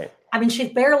 and right. I mean,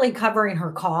 she's barely covering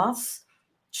her costs.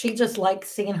 She just likes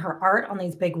seeing her art on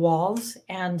these big walls,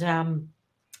 and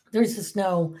there's just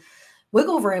no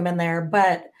wiggle room in there.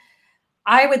 But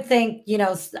I would think, you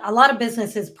know, a lot of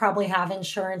businesses probably have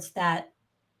insurance that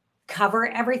cover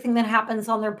everything that happens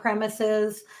on their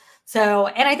premises. So,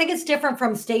 and I think it's different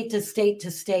from state to state to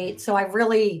state. So I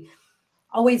really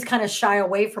always kind of shy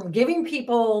away from giving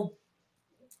people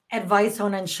advice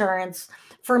on insurance.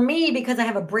 For me, because I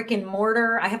have a brick and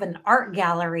mortar, I have an art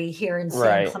gallery here in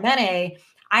San Clemente,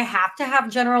 I have to have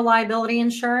general liability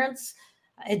insurance.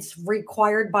 It's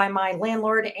required by my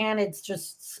landlord, and it's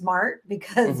just smart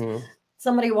because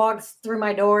somebody walks through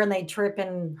my door and they trip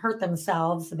and hurt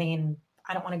themselves. I mean,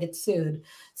 I don't want to get sued.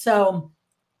 So,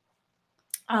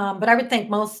 but I would think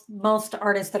most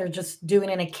artists that are just doing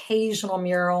an occasional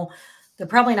mural, they're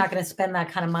probably not going to spend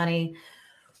that kind of money.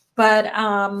 But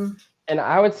and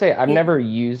I would say I've never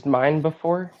used mine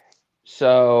before.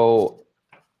 So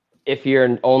if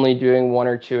you're only doing 1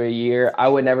 or 2 a year, I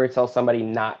would never tell somebody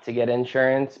not to get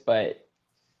insurance, but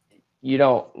you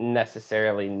don't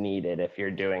necessarily need it if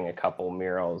you're doing a couple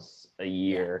murals a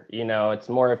year. You know, it's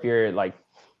more if you're like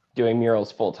doing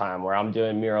murals full time, where I'm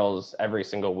doing murals every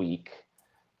single week,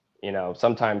 you know,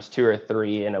 sometimes 2 or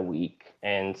 3 in a week.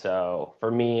 And so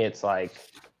for me, it's like,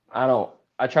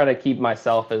 I try to keep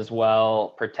myself as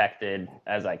well protected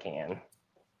as I can.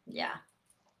 Yeah.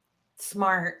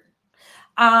 Smart.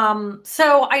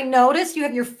 So I noticed you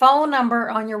have your phone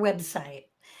number on your website.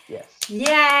 Yes. Yay.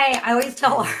 I always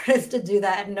tell artists to do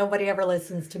that, and nobody ever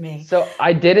listens to me. So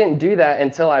I didn't do that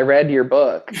until I read your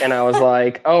book, and I was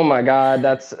like, oh my God,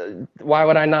 why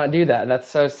would I not do that? That's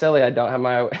so silly. I don't have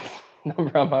my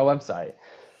number on my website.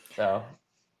 So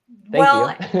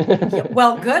thank you.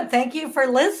 Well, good. Thank you for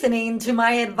listening to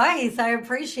my advice. I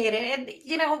appreciate it. And,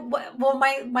 you know, well,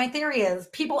 my theory is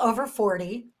people over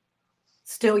 40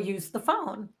 still use the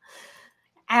phone.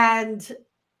 And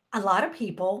a lot of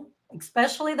people,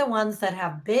 especially the ones that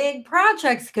have big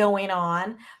projects going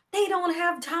on, they don't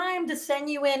have time to send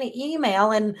you an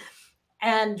email. And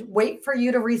and wait for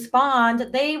you to respond.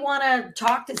 They want to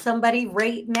talk to somebody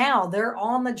right now. They're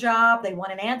on the job. They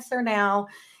want an answer now.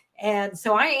 And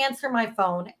so I answer my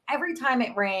phone every time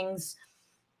it rings.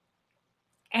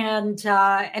 And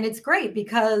it's great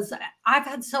because I've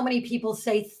had so many people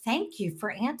say, thank you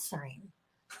for answering.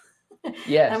 I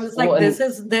Yes. was Well, like, this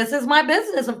and is my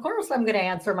business. Of course I'm going to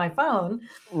answer my phone.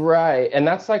 right. And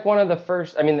that's like one of the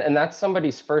first, I mean, and that's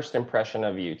somebody's first impression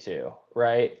of you too,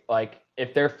 right? Like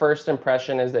if their first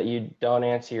impression is that you don't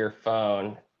answer your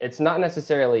phone, it's not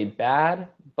necessarily bad,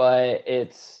 but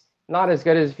it's not as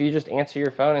good as if you just answer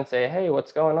your phone and say, hey,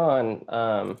 what's going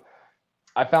on?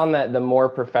 I found that the more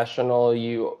professional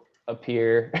you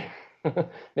appear,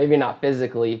 maybe not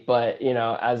physically, but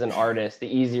as an artist, the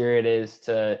easier it is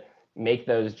to make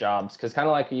those jobs. Because kind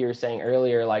of like you were saying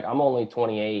earlier, like I'm only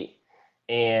 28,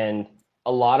 and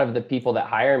a lot of the people that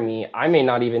hire me, I may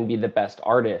not even be the best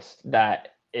artist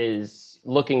that is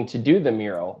looking to do the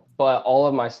mural, but all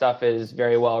of my stuff is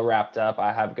very well wrapped up.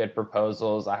 I have good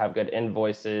proposals, I have good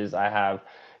invoices, I have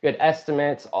good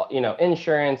estimates,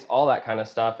 insurance, all that kind of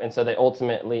stuff. And so they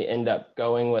ultimately end up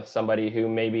going with somebody who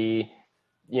maybe,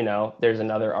 there's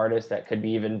another artist that could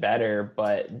be even better,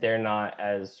 but they're not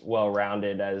as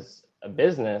well-rounded as a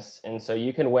business. And so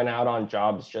you can win out on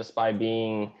jobs just by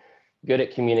being good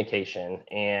at communication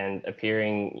and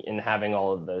appearing and having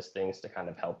all of those things to kind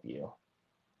of help you.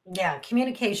 Yeah,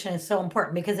 communication is so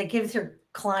important because it gives your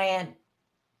client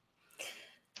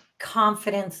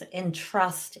confidence and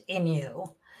trust in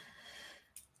you.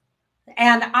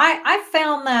 And I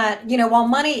found that, while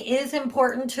money is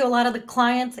important to a lot of the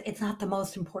clients, it's not the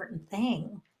most important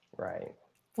thing. Right.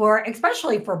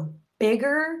 Especially for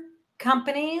bigger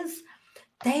companies,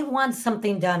 they want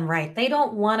something done right. They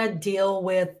don't want to deal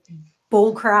with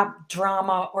bullcrap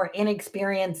drama or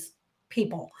inexperienced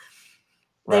people.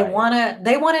 They Right.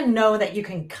 want to know that you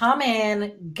can come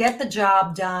in, get the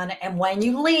job done, and when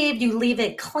you leave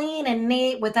it clean and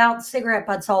neat without cigarette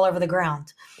butts all over the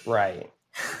ground. Right.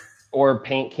 Or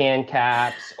paint can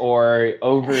caps or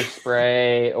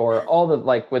overspray or all the,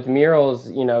 like with murals,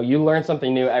 you learn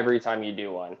something new every time you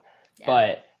do one. Yeah.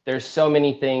 But there's so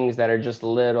many things that are just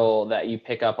little that you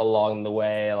pick up along the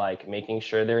way, like making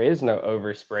sure there is no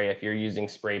overspray if you're using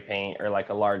spray paint or like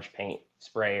a large paint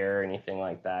sprayer or anything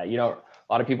like that. A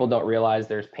lot of people don't realize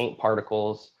there's paint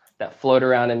particles that float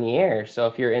around in the air. So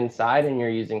if you're inside and you're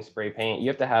using spray paint, you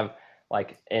have to have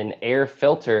like an air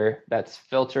filter that's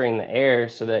filtering the air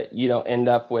so that you don't end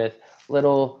up with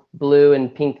little blue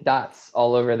and pink dots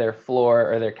all over their floor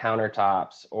or their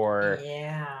countertops, or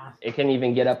it can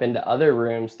even get up into other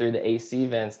rooms through the AC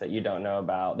vents that you don't know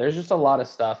about. There's just a lot of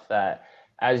stuff that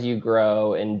as you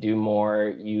grow and do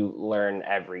more, you learn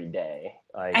every day.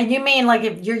 And you mean like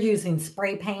if you're using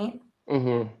spray paint?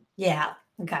 Mm-hmm. Yeah.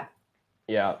 Okay.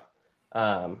 Yeah.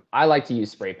 I like to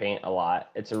use spray paint a lot.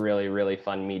 It's a really, really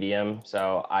fun medium.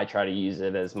 So I try to use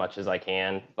it as much as I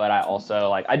can. But I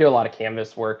also I do a lot of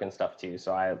canvas work and stuff too.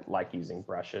 So I like using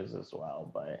brushes as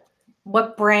well. But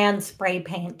what brand spray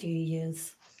paint do you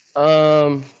use?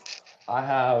 I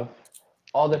have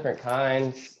all different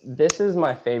kinds. This is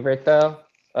my favorite though.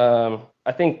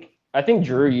 I think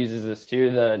Drew uses this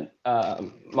too, the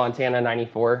Montana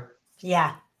 94.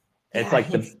 Yeah. It's like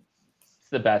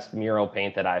the best mural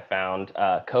paint that I found.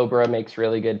 Cobra makes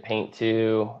really good paint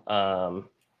too. The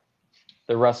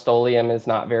Rust-Oleum is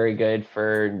not very good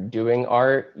for doing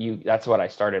art. That's what I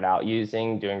started out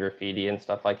using, doing graffiti and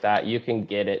stuff like that. You can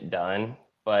get it done,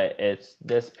 but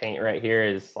this paint right here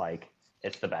is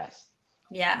it's the best.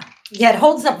 Yeah. Yeah, it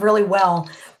holds up really well.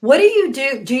 What do you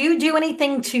do? Do you do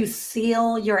anything to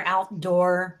seal your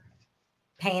outdoor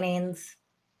paintings?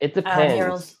 It depends.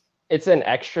 Murals? It's an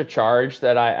extra charge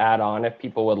that I add on if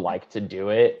people would like to do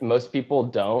it. Most people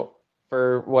don't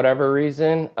for whatever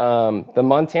reason. The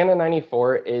Montana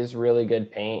 94 is really good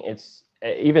paint. It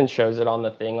even shows it on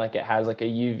the thing, like it has like a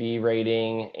UV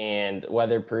rating and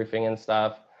weatherproofing and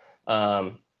stuff.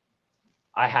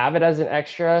 I have it as an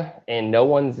extra and no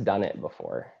one's done it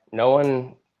before. No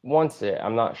one wants it.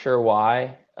 I'm not sure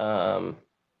why.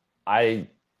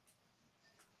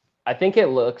 I think it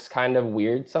looks kind of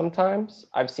weird sometimes.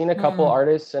 I've seen a couple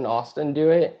artists in Austen do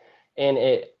it, and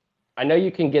I know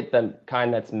you can get the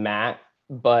kind that's matte,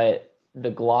 but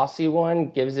the glossy one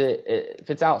gives if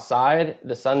it's outside,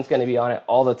 the sun's going to be on it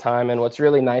all the time. And what's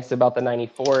really nice about the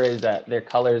 94 is that their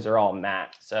colors are all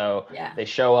matte. So they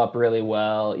show up really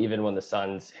well, even when the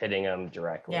sun's hitting them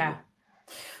directly. Yeah.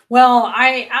 Well,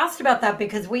 I asked about that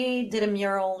because we did a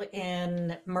mural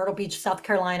in Myrtle Beach, South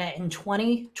Carolina in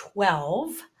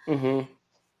 2012. Mm-hmm.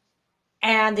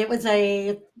 And it was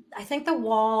I think the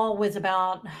wall was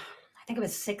about, I think it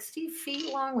was 60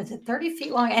 feet long. Was it 30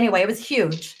 feet long? Anyway, it was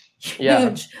huge, Yeah.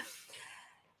 huge.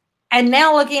 And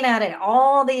now looking at it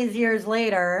all these years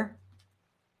later,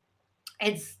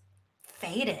 it's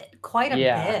faded quite a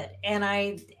Yeah. bit. And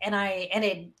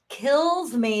it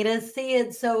kills me to see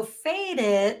it so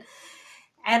faded.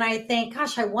 And I think,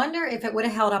 gosh, I wonder if it would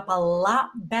have held up a lot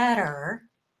better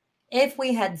if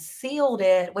we had sealed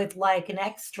it with like an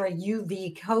extra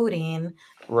UV coating.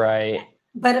 Right.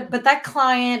 But that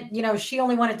client, she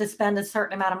only wanted to spend a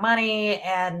certain amount of money,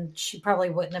 and she probably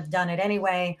wouldn't have done it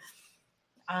anyway.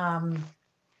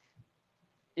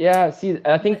 Yeah, see,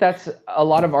 I think that's a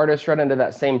lot of artists run into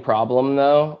that same problem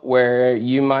though, where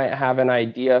you might have an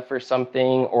idea for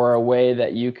something or a way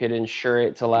that you could ensure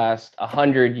it to last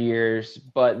 100 years,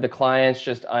 but the client's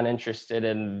just uninterested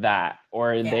in that,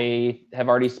 or Yeah. they have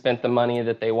already spent the money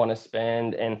that they want to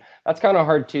spend. And that's kind of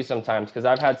hard too sometimes, because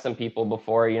I've had some people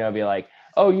before, be like,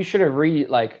 oh, you should have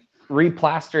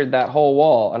replastered that whole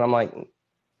wall. And I'm like,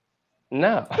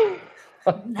 no.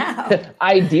 No.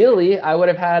 Ideally, I would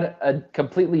have had a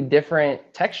completely different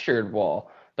textured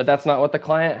wall, but that's not what the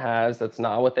client has. That's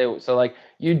not what so like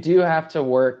you do have to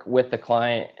work with the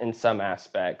client in some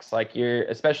aspects. Like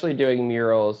especially doing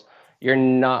murals, you're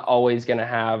not always going to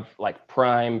have like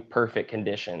prime perfect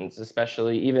conditions,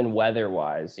 especially even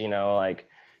weather-wise, like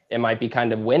it might be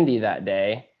kind of windy that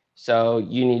day. So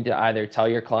you need to either tell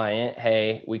your client,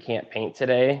 hey, we can't paint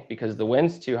today because the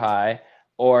wind's too high.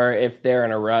 Or if they're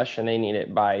in a rush and they need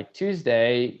it by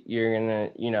Tuesday, you're going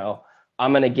to,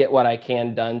 I'm going to get what I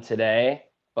can done today,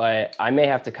 but I may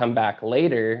have to come back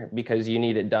later because you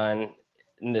need it done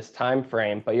in this time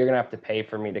frame, but you're going to have to pay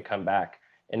for me to come back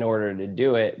in order to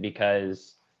do it,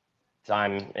 because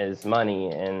time is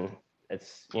money, and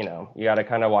it's, you got to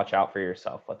kind of watch out for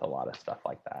yourself with a lot of stuff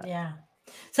like that. Yeah.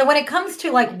 So when it comes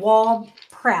to like wall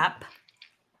prep,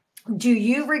 do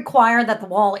you require that the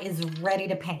wall is ready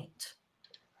to paint?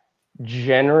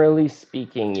 Generally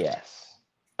speaking, yes.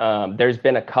 There's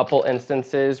been a couple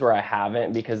instances where I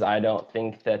haven't, because I don't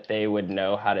think that they would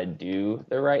know how to do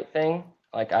the right thing.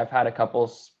 Like I've had a couple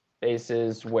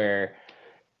spaces where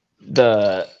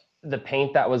the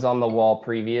paint that was on the wall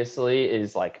previously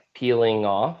is like peeling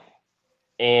off,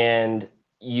 and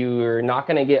you're not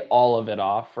going to get all of it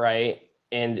off, right?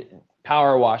 And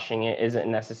power washing it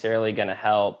isn't necessarily going to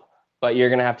help, but you're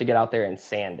going to have to get out there and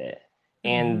sand it.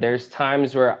 And there's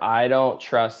times where I don't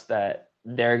trust that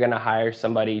they're going to hire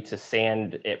somebody to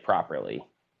sand it properly,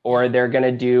 or they're going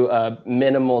to do a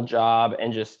minimal job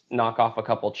and just knock off a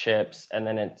couple chips, and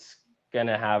then it's going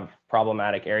to have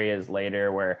problematic areas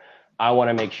later where I want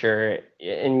to make sure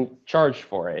and charge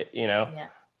for it, Yeah.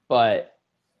 But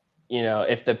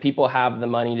if the people have the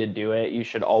money to do it, you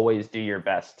should always do your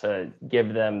best to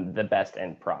give them the best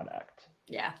end product.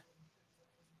 Yeah.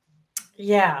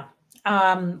 Yeah.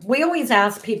 We always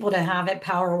ask people to have it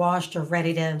power washed or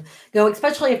ready to go,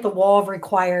 especially if the wall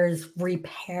requires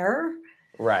repair.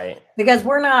 Right. Because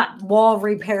we're not wall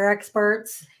repair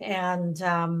experts. And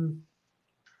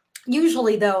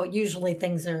usually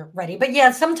things are ready. But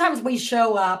yeah, sometimes we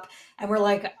show up and we're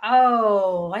like,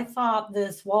 oh, I thought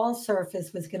this wall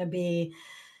surface was going to be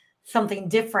something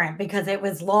different because it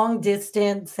was long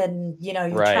distance, and you're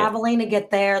traveling to get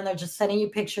there, and they're just sending you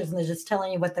pictures and they're just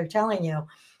telling you what they're telling you.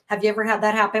 Have you ever had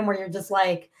that happen where you're just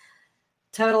like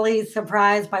totally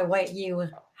surprised by what you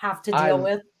have to deal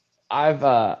with?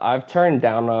 I've turned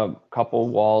down a couple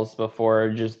walls before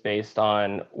just based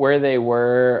on where they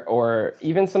were, or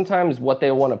even sometimes what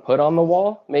they want to put on the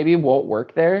wall maybe won't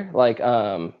work there. Like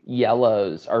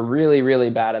yellows are really, really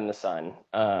bad in the sun.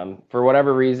 For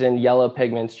whatever reason, yellow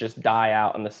pigments just die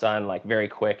out in the sun like very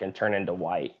quick and turn into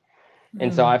white.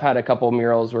 And so I've had a couple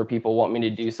murals where people want me to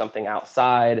do something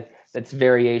outside that's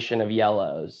variation of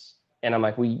yellows. And I'm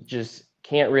like, we just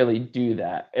can't really do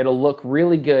that. It'll look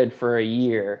really good for a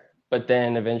year, but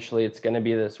then eventually it's going to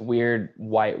be this weird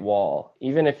white wall.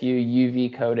 Even if you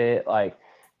UV coat it, like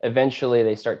eventually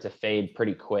they start to fade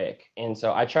pretty quick. And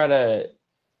so I try to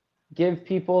give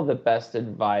people the best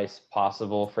advice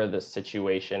possible for the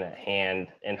situation at hand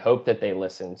and hope that they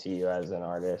listen to you as an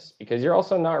artist, because you're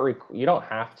also not, you don't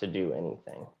have to do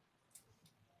anything.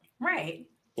 Right.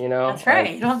 That's right.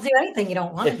 Like, you don't do anything you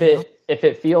don't want to do. If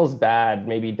it feels bad,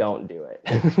 maybe don't do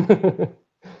it.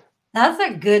 That's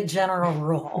a good general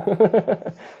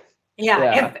rule.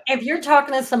 Yeah. If you're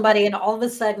talking to somebody and all of a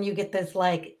sudden you get this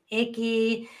like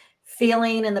icky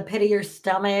feeling in the pit of your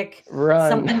stomach,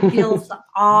 something feels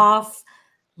off,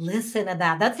 listen to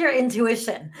that. That's your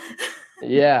intuition.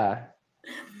 Yeah.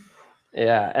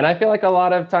 Yeah. And I feel like a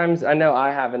lot of times, I know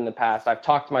I have in the past, I've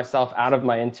talked myself out of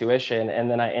my intuition,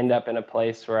 and then I end up in a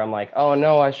place where I'm like, oh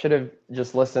no, I should have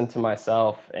just listened to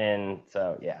myself. And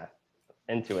so, yeah,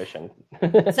 intuition.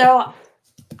 So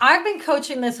I've been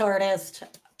coaching this artist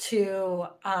to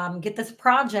get this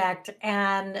project,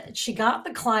 and she got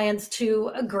the clients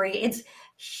to agree. It's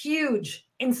huge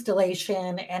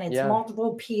installation, and it's Yeah.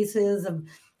 multiple pieces of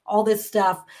all this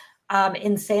stuff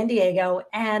in San Diego,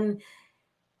 and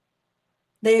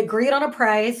they agreed on a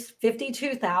price.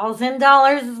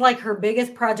 $52,000 is like her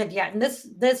biggest project yet, and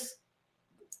this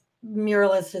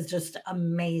muralist is just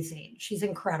amazing. She's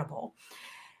incredible.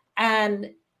 And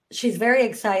she's very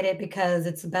excited because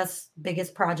it's the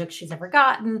biggest project she's ever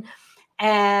gotten.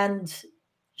 And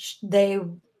they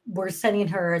were sending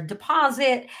her a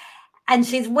deposit, and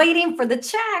she's waiting for the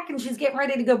check, and she's getting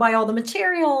ready to go buy all the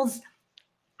materials.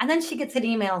 And then she gets an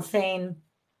email saying,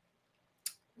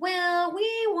 well,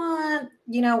 we want,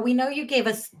 we know you gave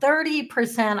us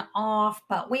 30% off,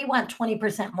 but we want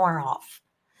 20% more off.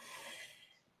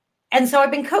 And so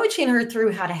I've been coaching her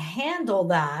through how to handle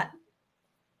that,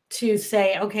 to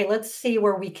say, okay, let's see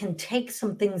where we can take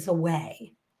some things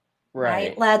away,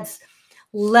 right? Let's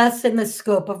lessen the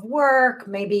scope of work.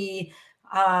 Maybe,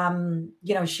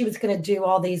 she was going to do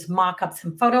all these mock-ups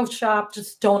in Photoshop.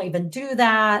 Just don't even do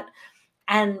that.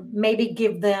 And maybe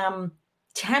give them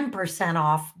 10%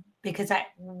 off, because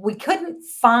we couldn't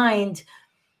find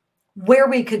where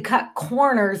we could cut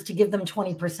corners to give them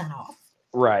 20% off.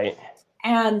 Right.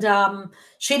 And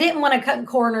she didn't want to cut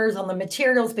corners on the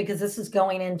materials, because this is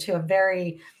going into a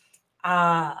very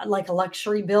like a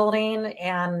luxury building,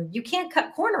 and you can't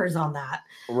cut corners on that.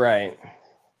 Right.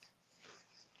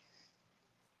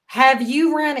 Have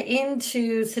you run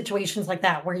into situations like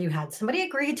that where you had somebody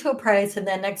agree to a price, and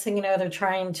then next thing you know, they're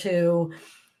trying to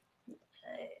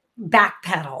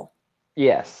backpedal?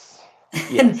 Yes.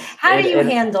 And how do you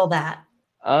handle that?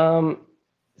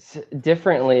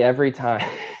 Differently every time.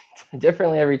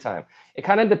 Differently every time. It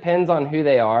kind of depends on who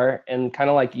they are, and kind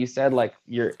of like you said, like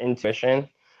your intuition.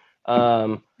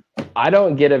 I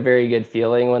don't get a very good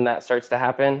feeling when that starts to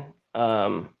happen,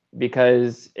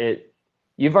 because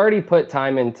you've already put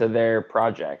time into their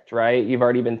project, right? You've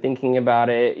already been thinking about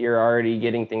it. You're already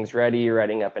getting things ready. You're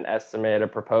writing up an estimate, a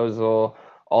proposal,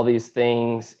 all these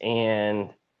things.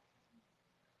 And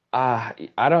I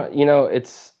don't,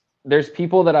 there's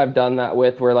people that I've done that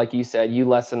with where, like you said, you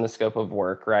lessen the scope of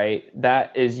work, right?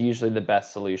 That is usually the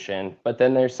best solution. But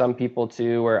then there's some people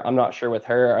too where I'm not sure with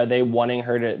her, are they wanting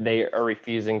her to, they are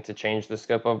refusing to change the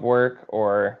scope of work,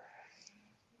 or?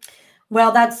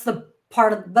 Well, that's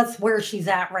that's where she's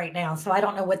at right now. So I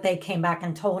don't know what they came back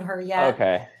and told her yet.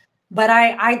 Okay. But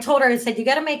I told her, I said, you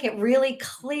got to make it really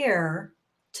clear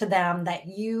to them that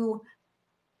you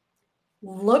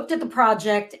looked at the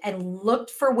project and looked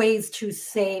for ways to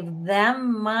save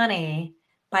them money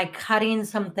by cutting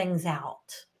some things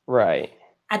out. Right.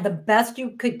 And the best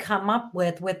you could come up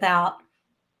with without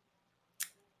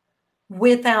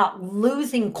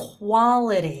losing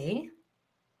quality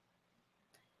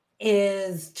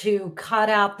is to cut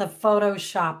out the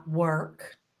Photoshop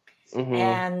work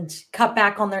and cut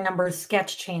back on their number of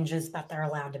sketch changes that they're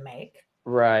allowed to make.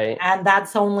 Right. And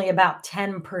that's only about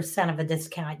 10% of a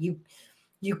discount.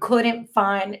 You couldn't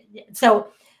find. So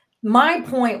my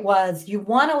point was, you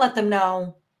want to let them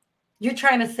know you're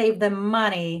trying to save them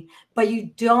money, but you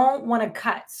don't want to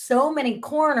cut so many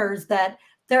corners that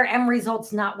their end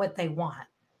result's not what they want.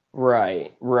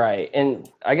 Right. Right. And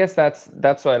I guess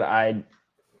that's what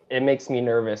it makes me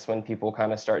nervous when people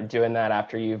kind of start doing that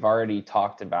after you've already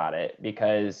talked about it,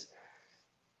 because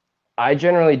I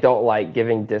generally don't like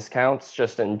giving discounts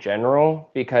just in general,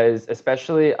 because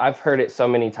especially I've heard it so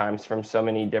many times from so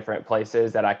many different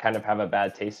places that I kind of have a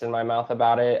bad taste in my mouth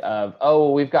about it, of,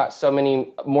 oh, we've got so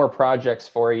many more projects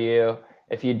for you.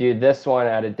 If you do this one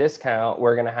at a discount,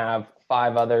 we're going to have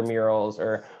 5 other murals,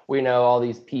 or we know all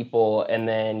these people, and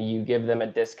then you give them a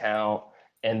discount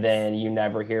and then you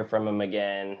never hear from them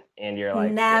again. And you're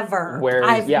like, never,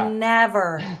 I've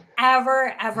never,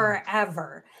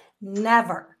 ever,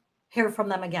 never hear from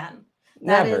them again.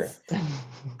 Never.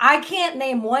 I can't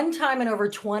name one time in over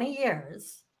 20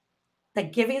 years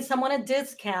that giving someone a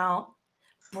discount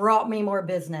brought me more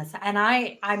business. And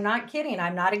I'm not kidding.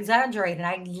 I'm not exaggerating.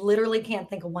 I literally can't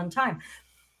think of one time.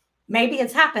 Maybe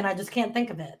it's happened. I just can't think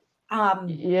of it.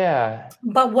 Yeah.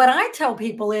 But what I tell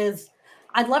people is,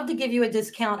 I'd love to give you a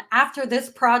discount after this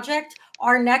project.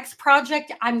 Our next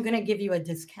project, I'm going to give you a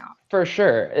discount. For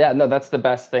sure. Yeah, no, that's the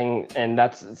best thing. And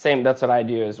that's what I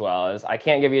do as well, is I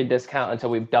can't give you a discount until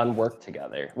we've done work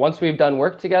together. Once we've done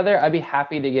work together, I'd be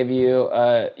happy to give you,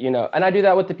 and I do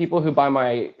that with the people who buy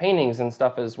my paintings and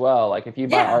stuff as well. Like if you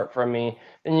buy Yeah. art from me,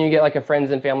 then you get like a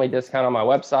friends and family discount on my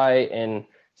website. And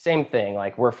same thing,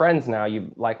 like we're friends now.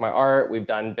 You like my art, we've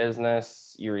done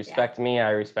business, you respect me,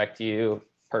 I respect you.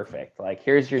 Perfect. Like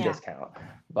here's your discount.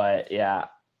 But yeah,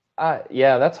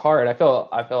 that's hard. I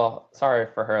feel sorry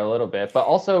for her a little bit, but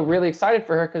also really excited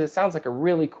for her because it sounds like a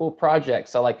really cool project.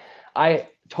 So like I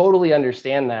totally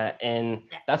understand that, and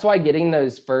that's why getting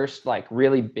those first like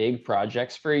really big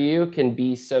projects for you can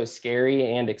be so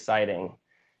scary and exciting,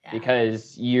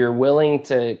 because you're willing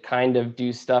to kind of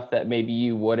do stuff that maybe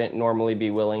you wouldn't normally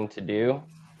be willing to do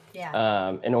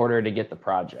in order to get the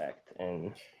project.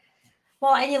 And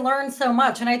Well, and you learn so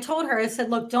much. And I told her, I said,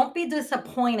 look, don't be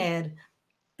disappointed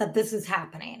that this is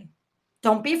happening.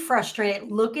 Don't be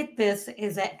frustrated. Look at this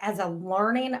as a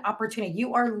learning opportunity.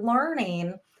 You are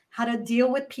learning how to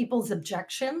deal with people's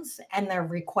objections and their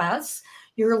requests.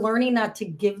 You're learning not to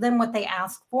give them what they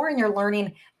ask for, and you're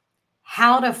learning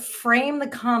how to frame the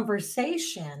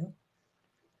conversation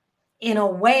in a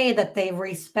way that they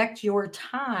respect your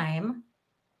time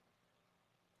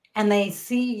and they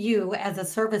see you as a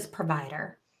service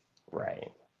provider.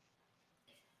 right.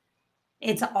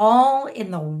 It's all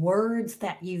in the words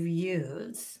that you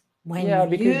use. When Yeah, you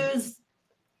because use,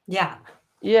 yeah,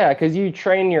 yeah, because you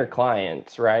train your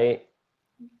clients, right?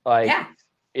 Like yeah,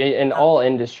 in all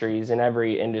industries, in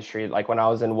every industry, like when I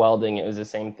was in welding, it was the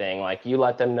same thing. Like you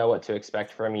let them know what to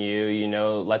expect from you,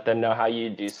 let them know how you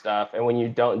do stuff. And when you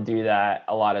don't do that,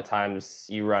 a lot of times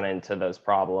you run into those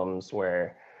problems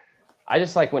where I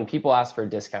just like when people ask for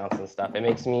discounts and stuff, it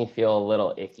makes me feel a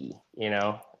little icky, You're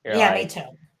yeah, me like, too.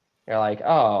 you're like,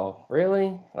 oh,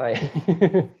 really? Like,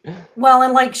 Well,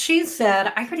 and like she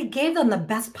said, I already gave them the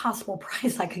best possible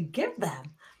price I could give them.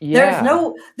 yeah.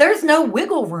 There's no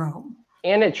wiggle room.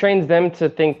 And it trains them to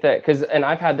think that, and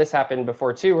I've had this happen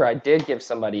before too, where I did give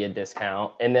somebody a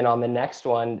discount, and then on the next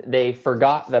one, they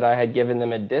forgot that I had given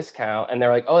them a discount, and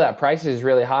they're like, "Oh, that price is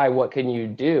really high. What can you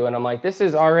do?" And I'm like, "This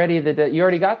is already you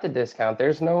already got the discount.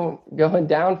 There's no going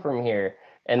down from here."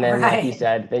 And then, like you Right.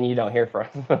 said, then you don't hear from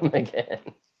them again.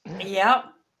 Yep.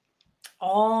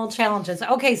 All challenges.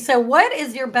 Okay, so what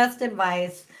is your best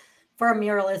advice for a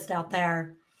muralist out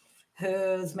there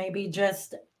who's maybe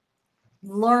just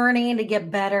learning to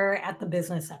get better at the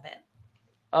business of it?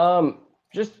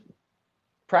 Just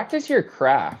practice your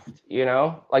craft,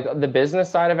 like the business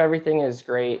side of everything is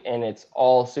great and it's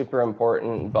all super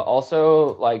important, but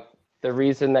also like the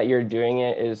reason that you're doing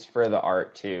it is for the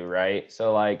art too, right?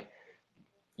 So like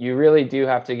you really do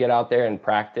have to get out there and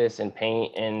practice and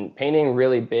paint, and painting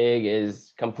really big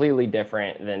is completely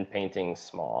different than painting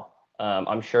small.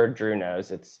 I'm sure Drew knows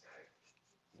it's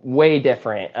way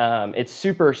different. It's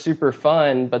super, super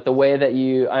fun, but the way that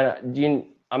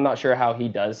I'm not sure how he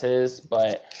does his,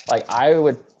 but like I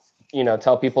would,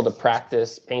 tell people to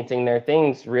practice painting their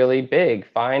things really big.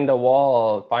 Find a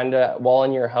wall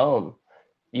in your home.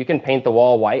 You can paint the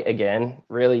wall white again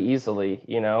really easily,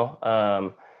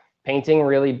 painting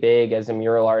really big as a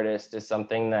mural artist is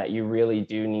something that you really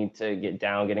do need to get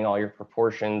down, getting all your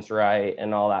proportions right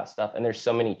and all that stuff. And there's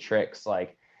so many tricks.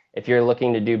 Like if you're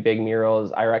looking to do big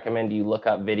murals, I recommend you look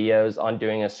up videos on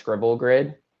doing a scribble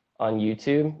grid on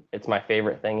YouTube. It's my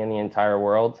favorite thing in the entire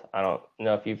world. I don't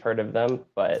know if you've heard of them,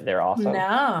 but they're awesome.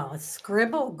 No,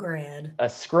 scribble grid. A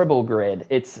scribble grid.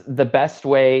 It's the best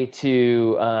way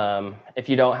to, if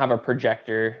you don't have a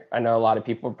projector, I know a lot of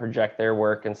people project their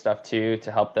work and stuff too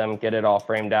to help them get it all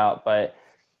framed out, but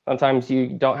sometimes you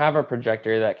don't have a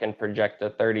projector that can project a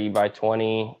 30 by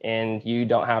 20 and you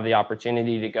don't have the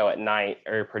opportunity to go at night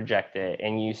or project it,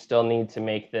 and you still need to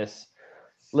make this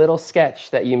little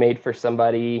sketch that you made for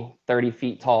somebody 30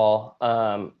 feet tall.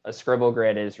 A scribble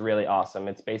grid is really awesome.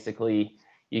 It's basically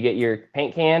you get your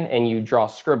paint can and you draw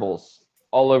scribbles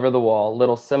all over the wall,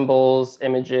 little symbols,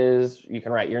 images. You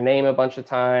can write your name a bunch of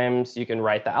times. You can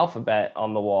write the alphabet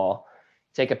on the wall.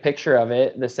 Take a picture of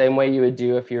it the same way you would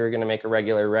do if you were going to make a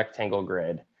regular rectangle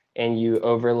grid. And you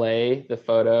overlay the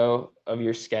photo of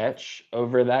your sketch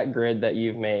over that grid that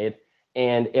you've made.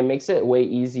 And it makes it way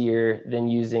easier than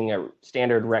using a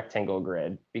standard rectangle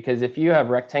grid. Because if you have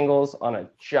rectangles on a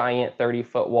giant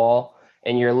 30-foot wall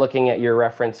and you're looking at your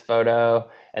reference photo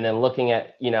and then looking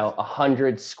at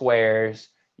 100 squares,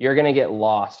 you're going to get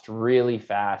lost really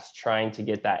fast trying to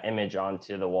get that image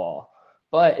onto the wall.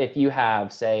 But if you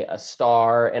have, say, a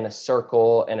star and a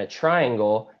circle and a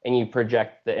triangle and you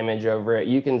project the image over it,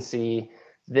 you can see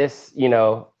this,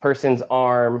 person's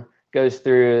arm goes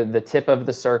through the tip of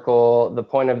the circle, the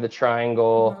point of the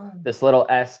triangle, this little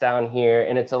S down here.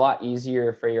 And it's a lot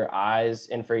easier for your eyes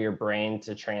and for your brain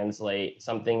to translate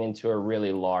something into a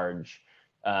really large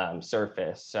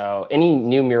surface. So any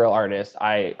new mural artist,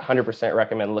 I 100%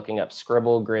 recommend looking up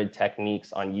scribble grid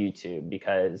techniques on YouTube,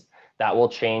 because that will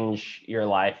change your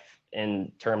life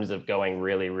in terms of going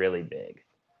really, really big.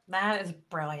 That is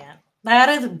brilliant. That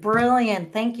is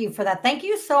brilliant. Thank you for that. Thank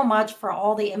you so much for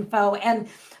all the info. And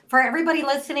for everybody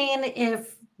listening,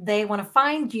 if they want to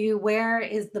find you, where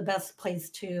is the best place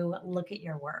to look at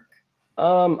your work?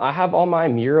 I have all my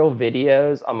mural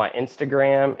videos on my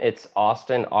Instagram. It's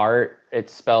Austen Art.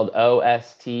 It's spelled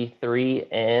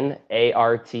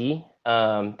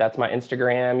OST3NART. That's my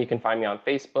Instagram. You can find me on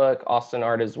Facebook, Austen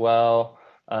Art as well.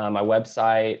 My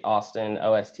website, Austen,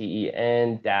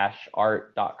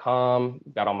 OSTEN-art.com.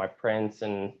 Got all my prints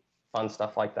and fun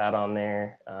stuff like that on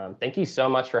there. Thank you so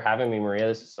much for having me, Maria.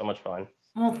 This is so much fun.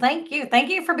 Well, thank you. Thank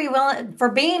you for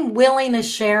being willing to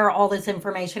share all this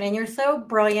information. And you're so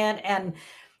brilliant. And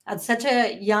at such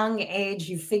a young age,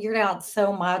 you figured out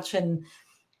so much, and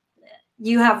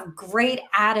you have great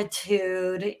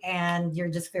attitude, and you're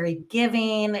just very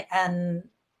giving. And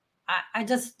I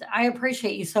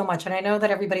appreciate you so much. And I know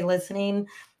that everybody listening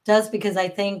does, because I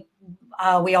think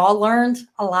we all learned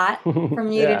a lot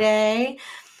from you today.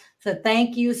 So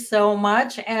thank you so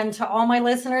much. And to all my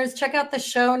listeners, check out the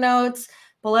show notes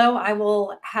below. I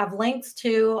will have links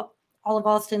to all of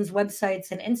Austen's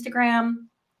websites and Instagram,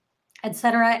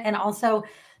 etc. And also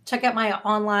check out my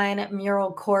online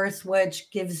mural course, which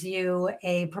gives you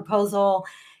a proposal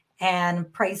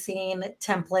and pricing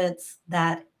templates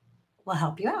that will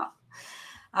help you out.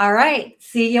 All right.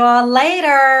 See you all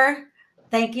later.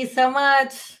 Thank you so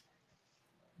much.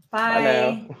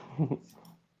 Bye. Bye now.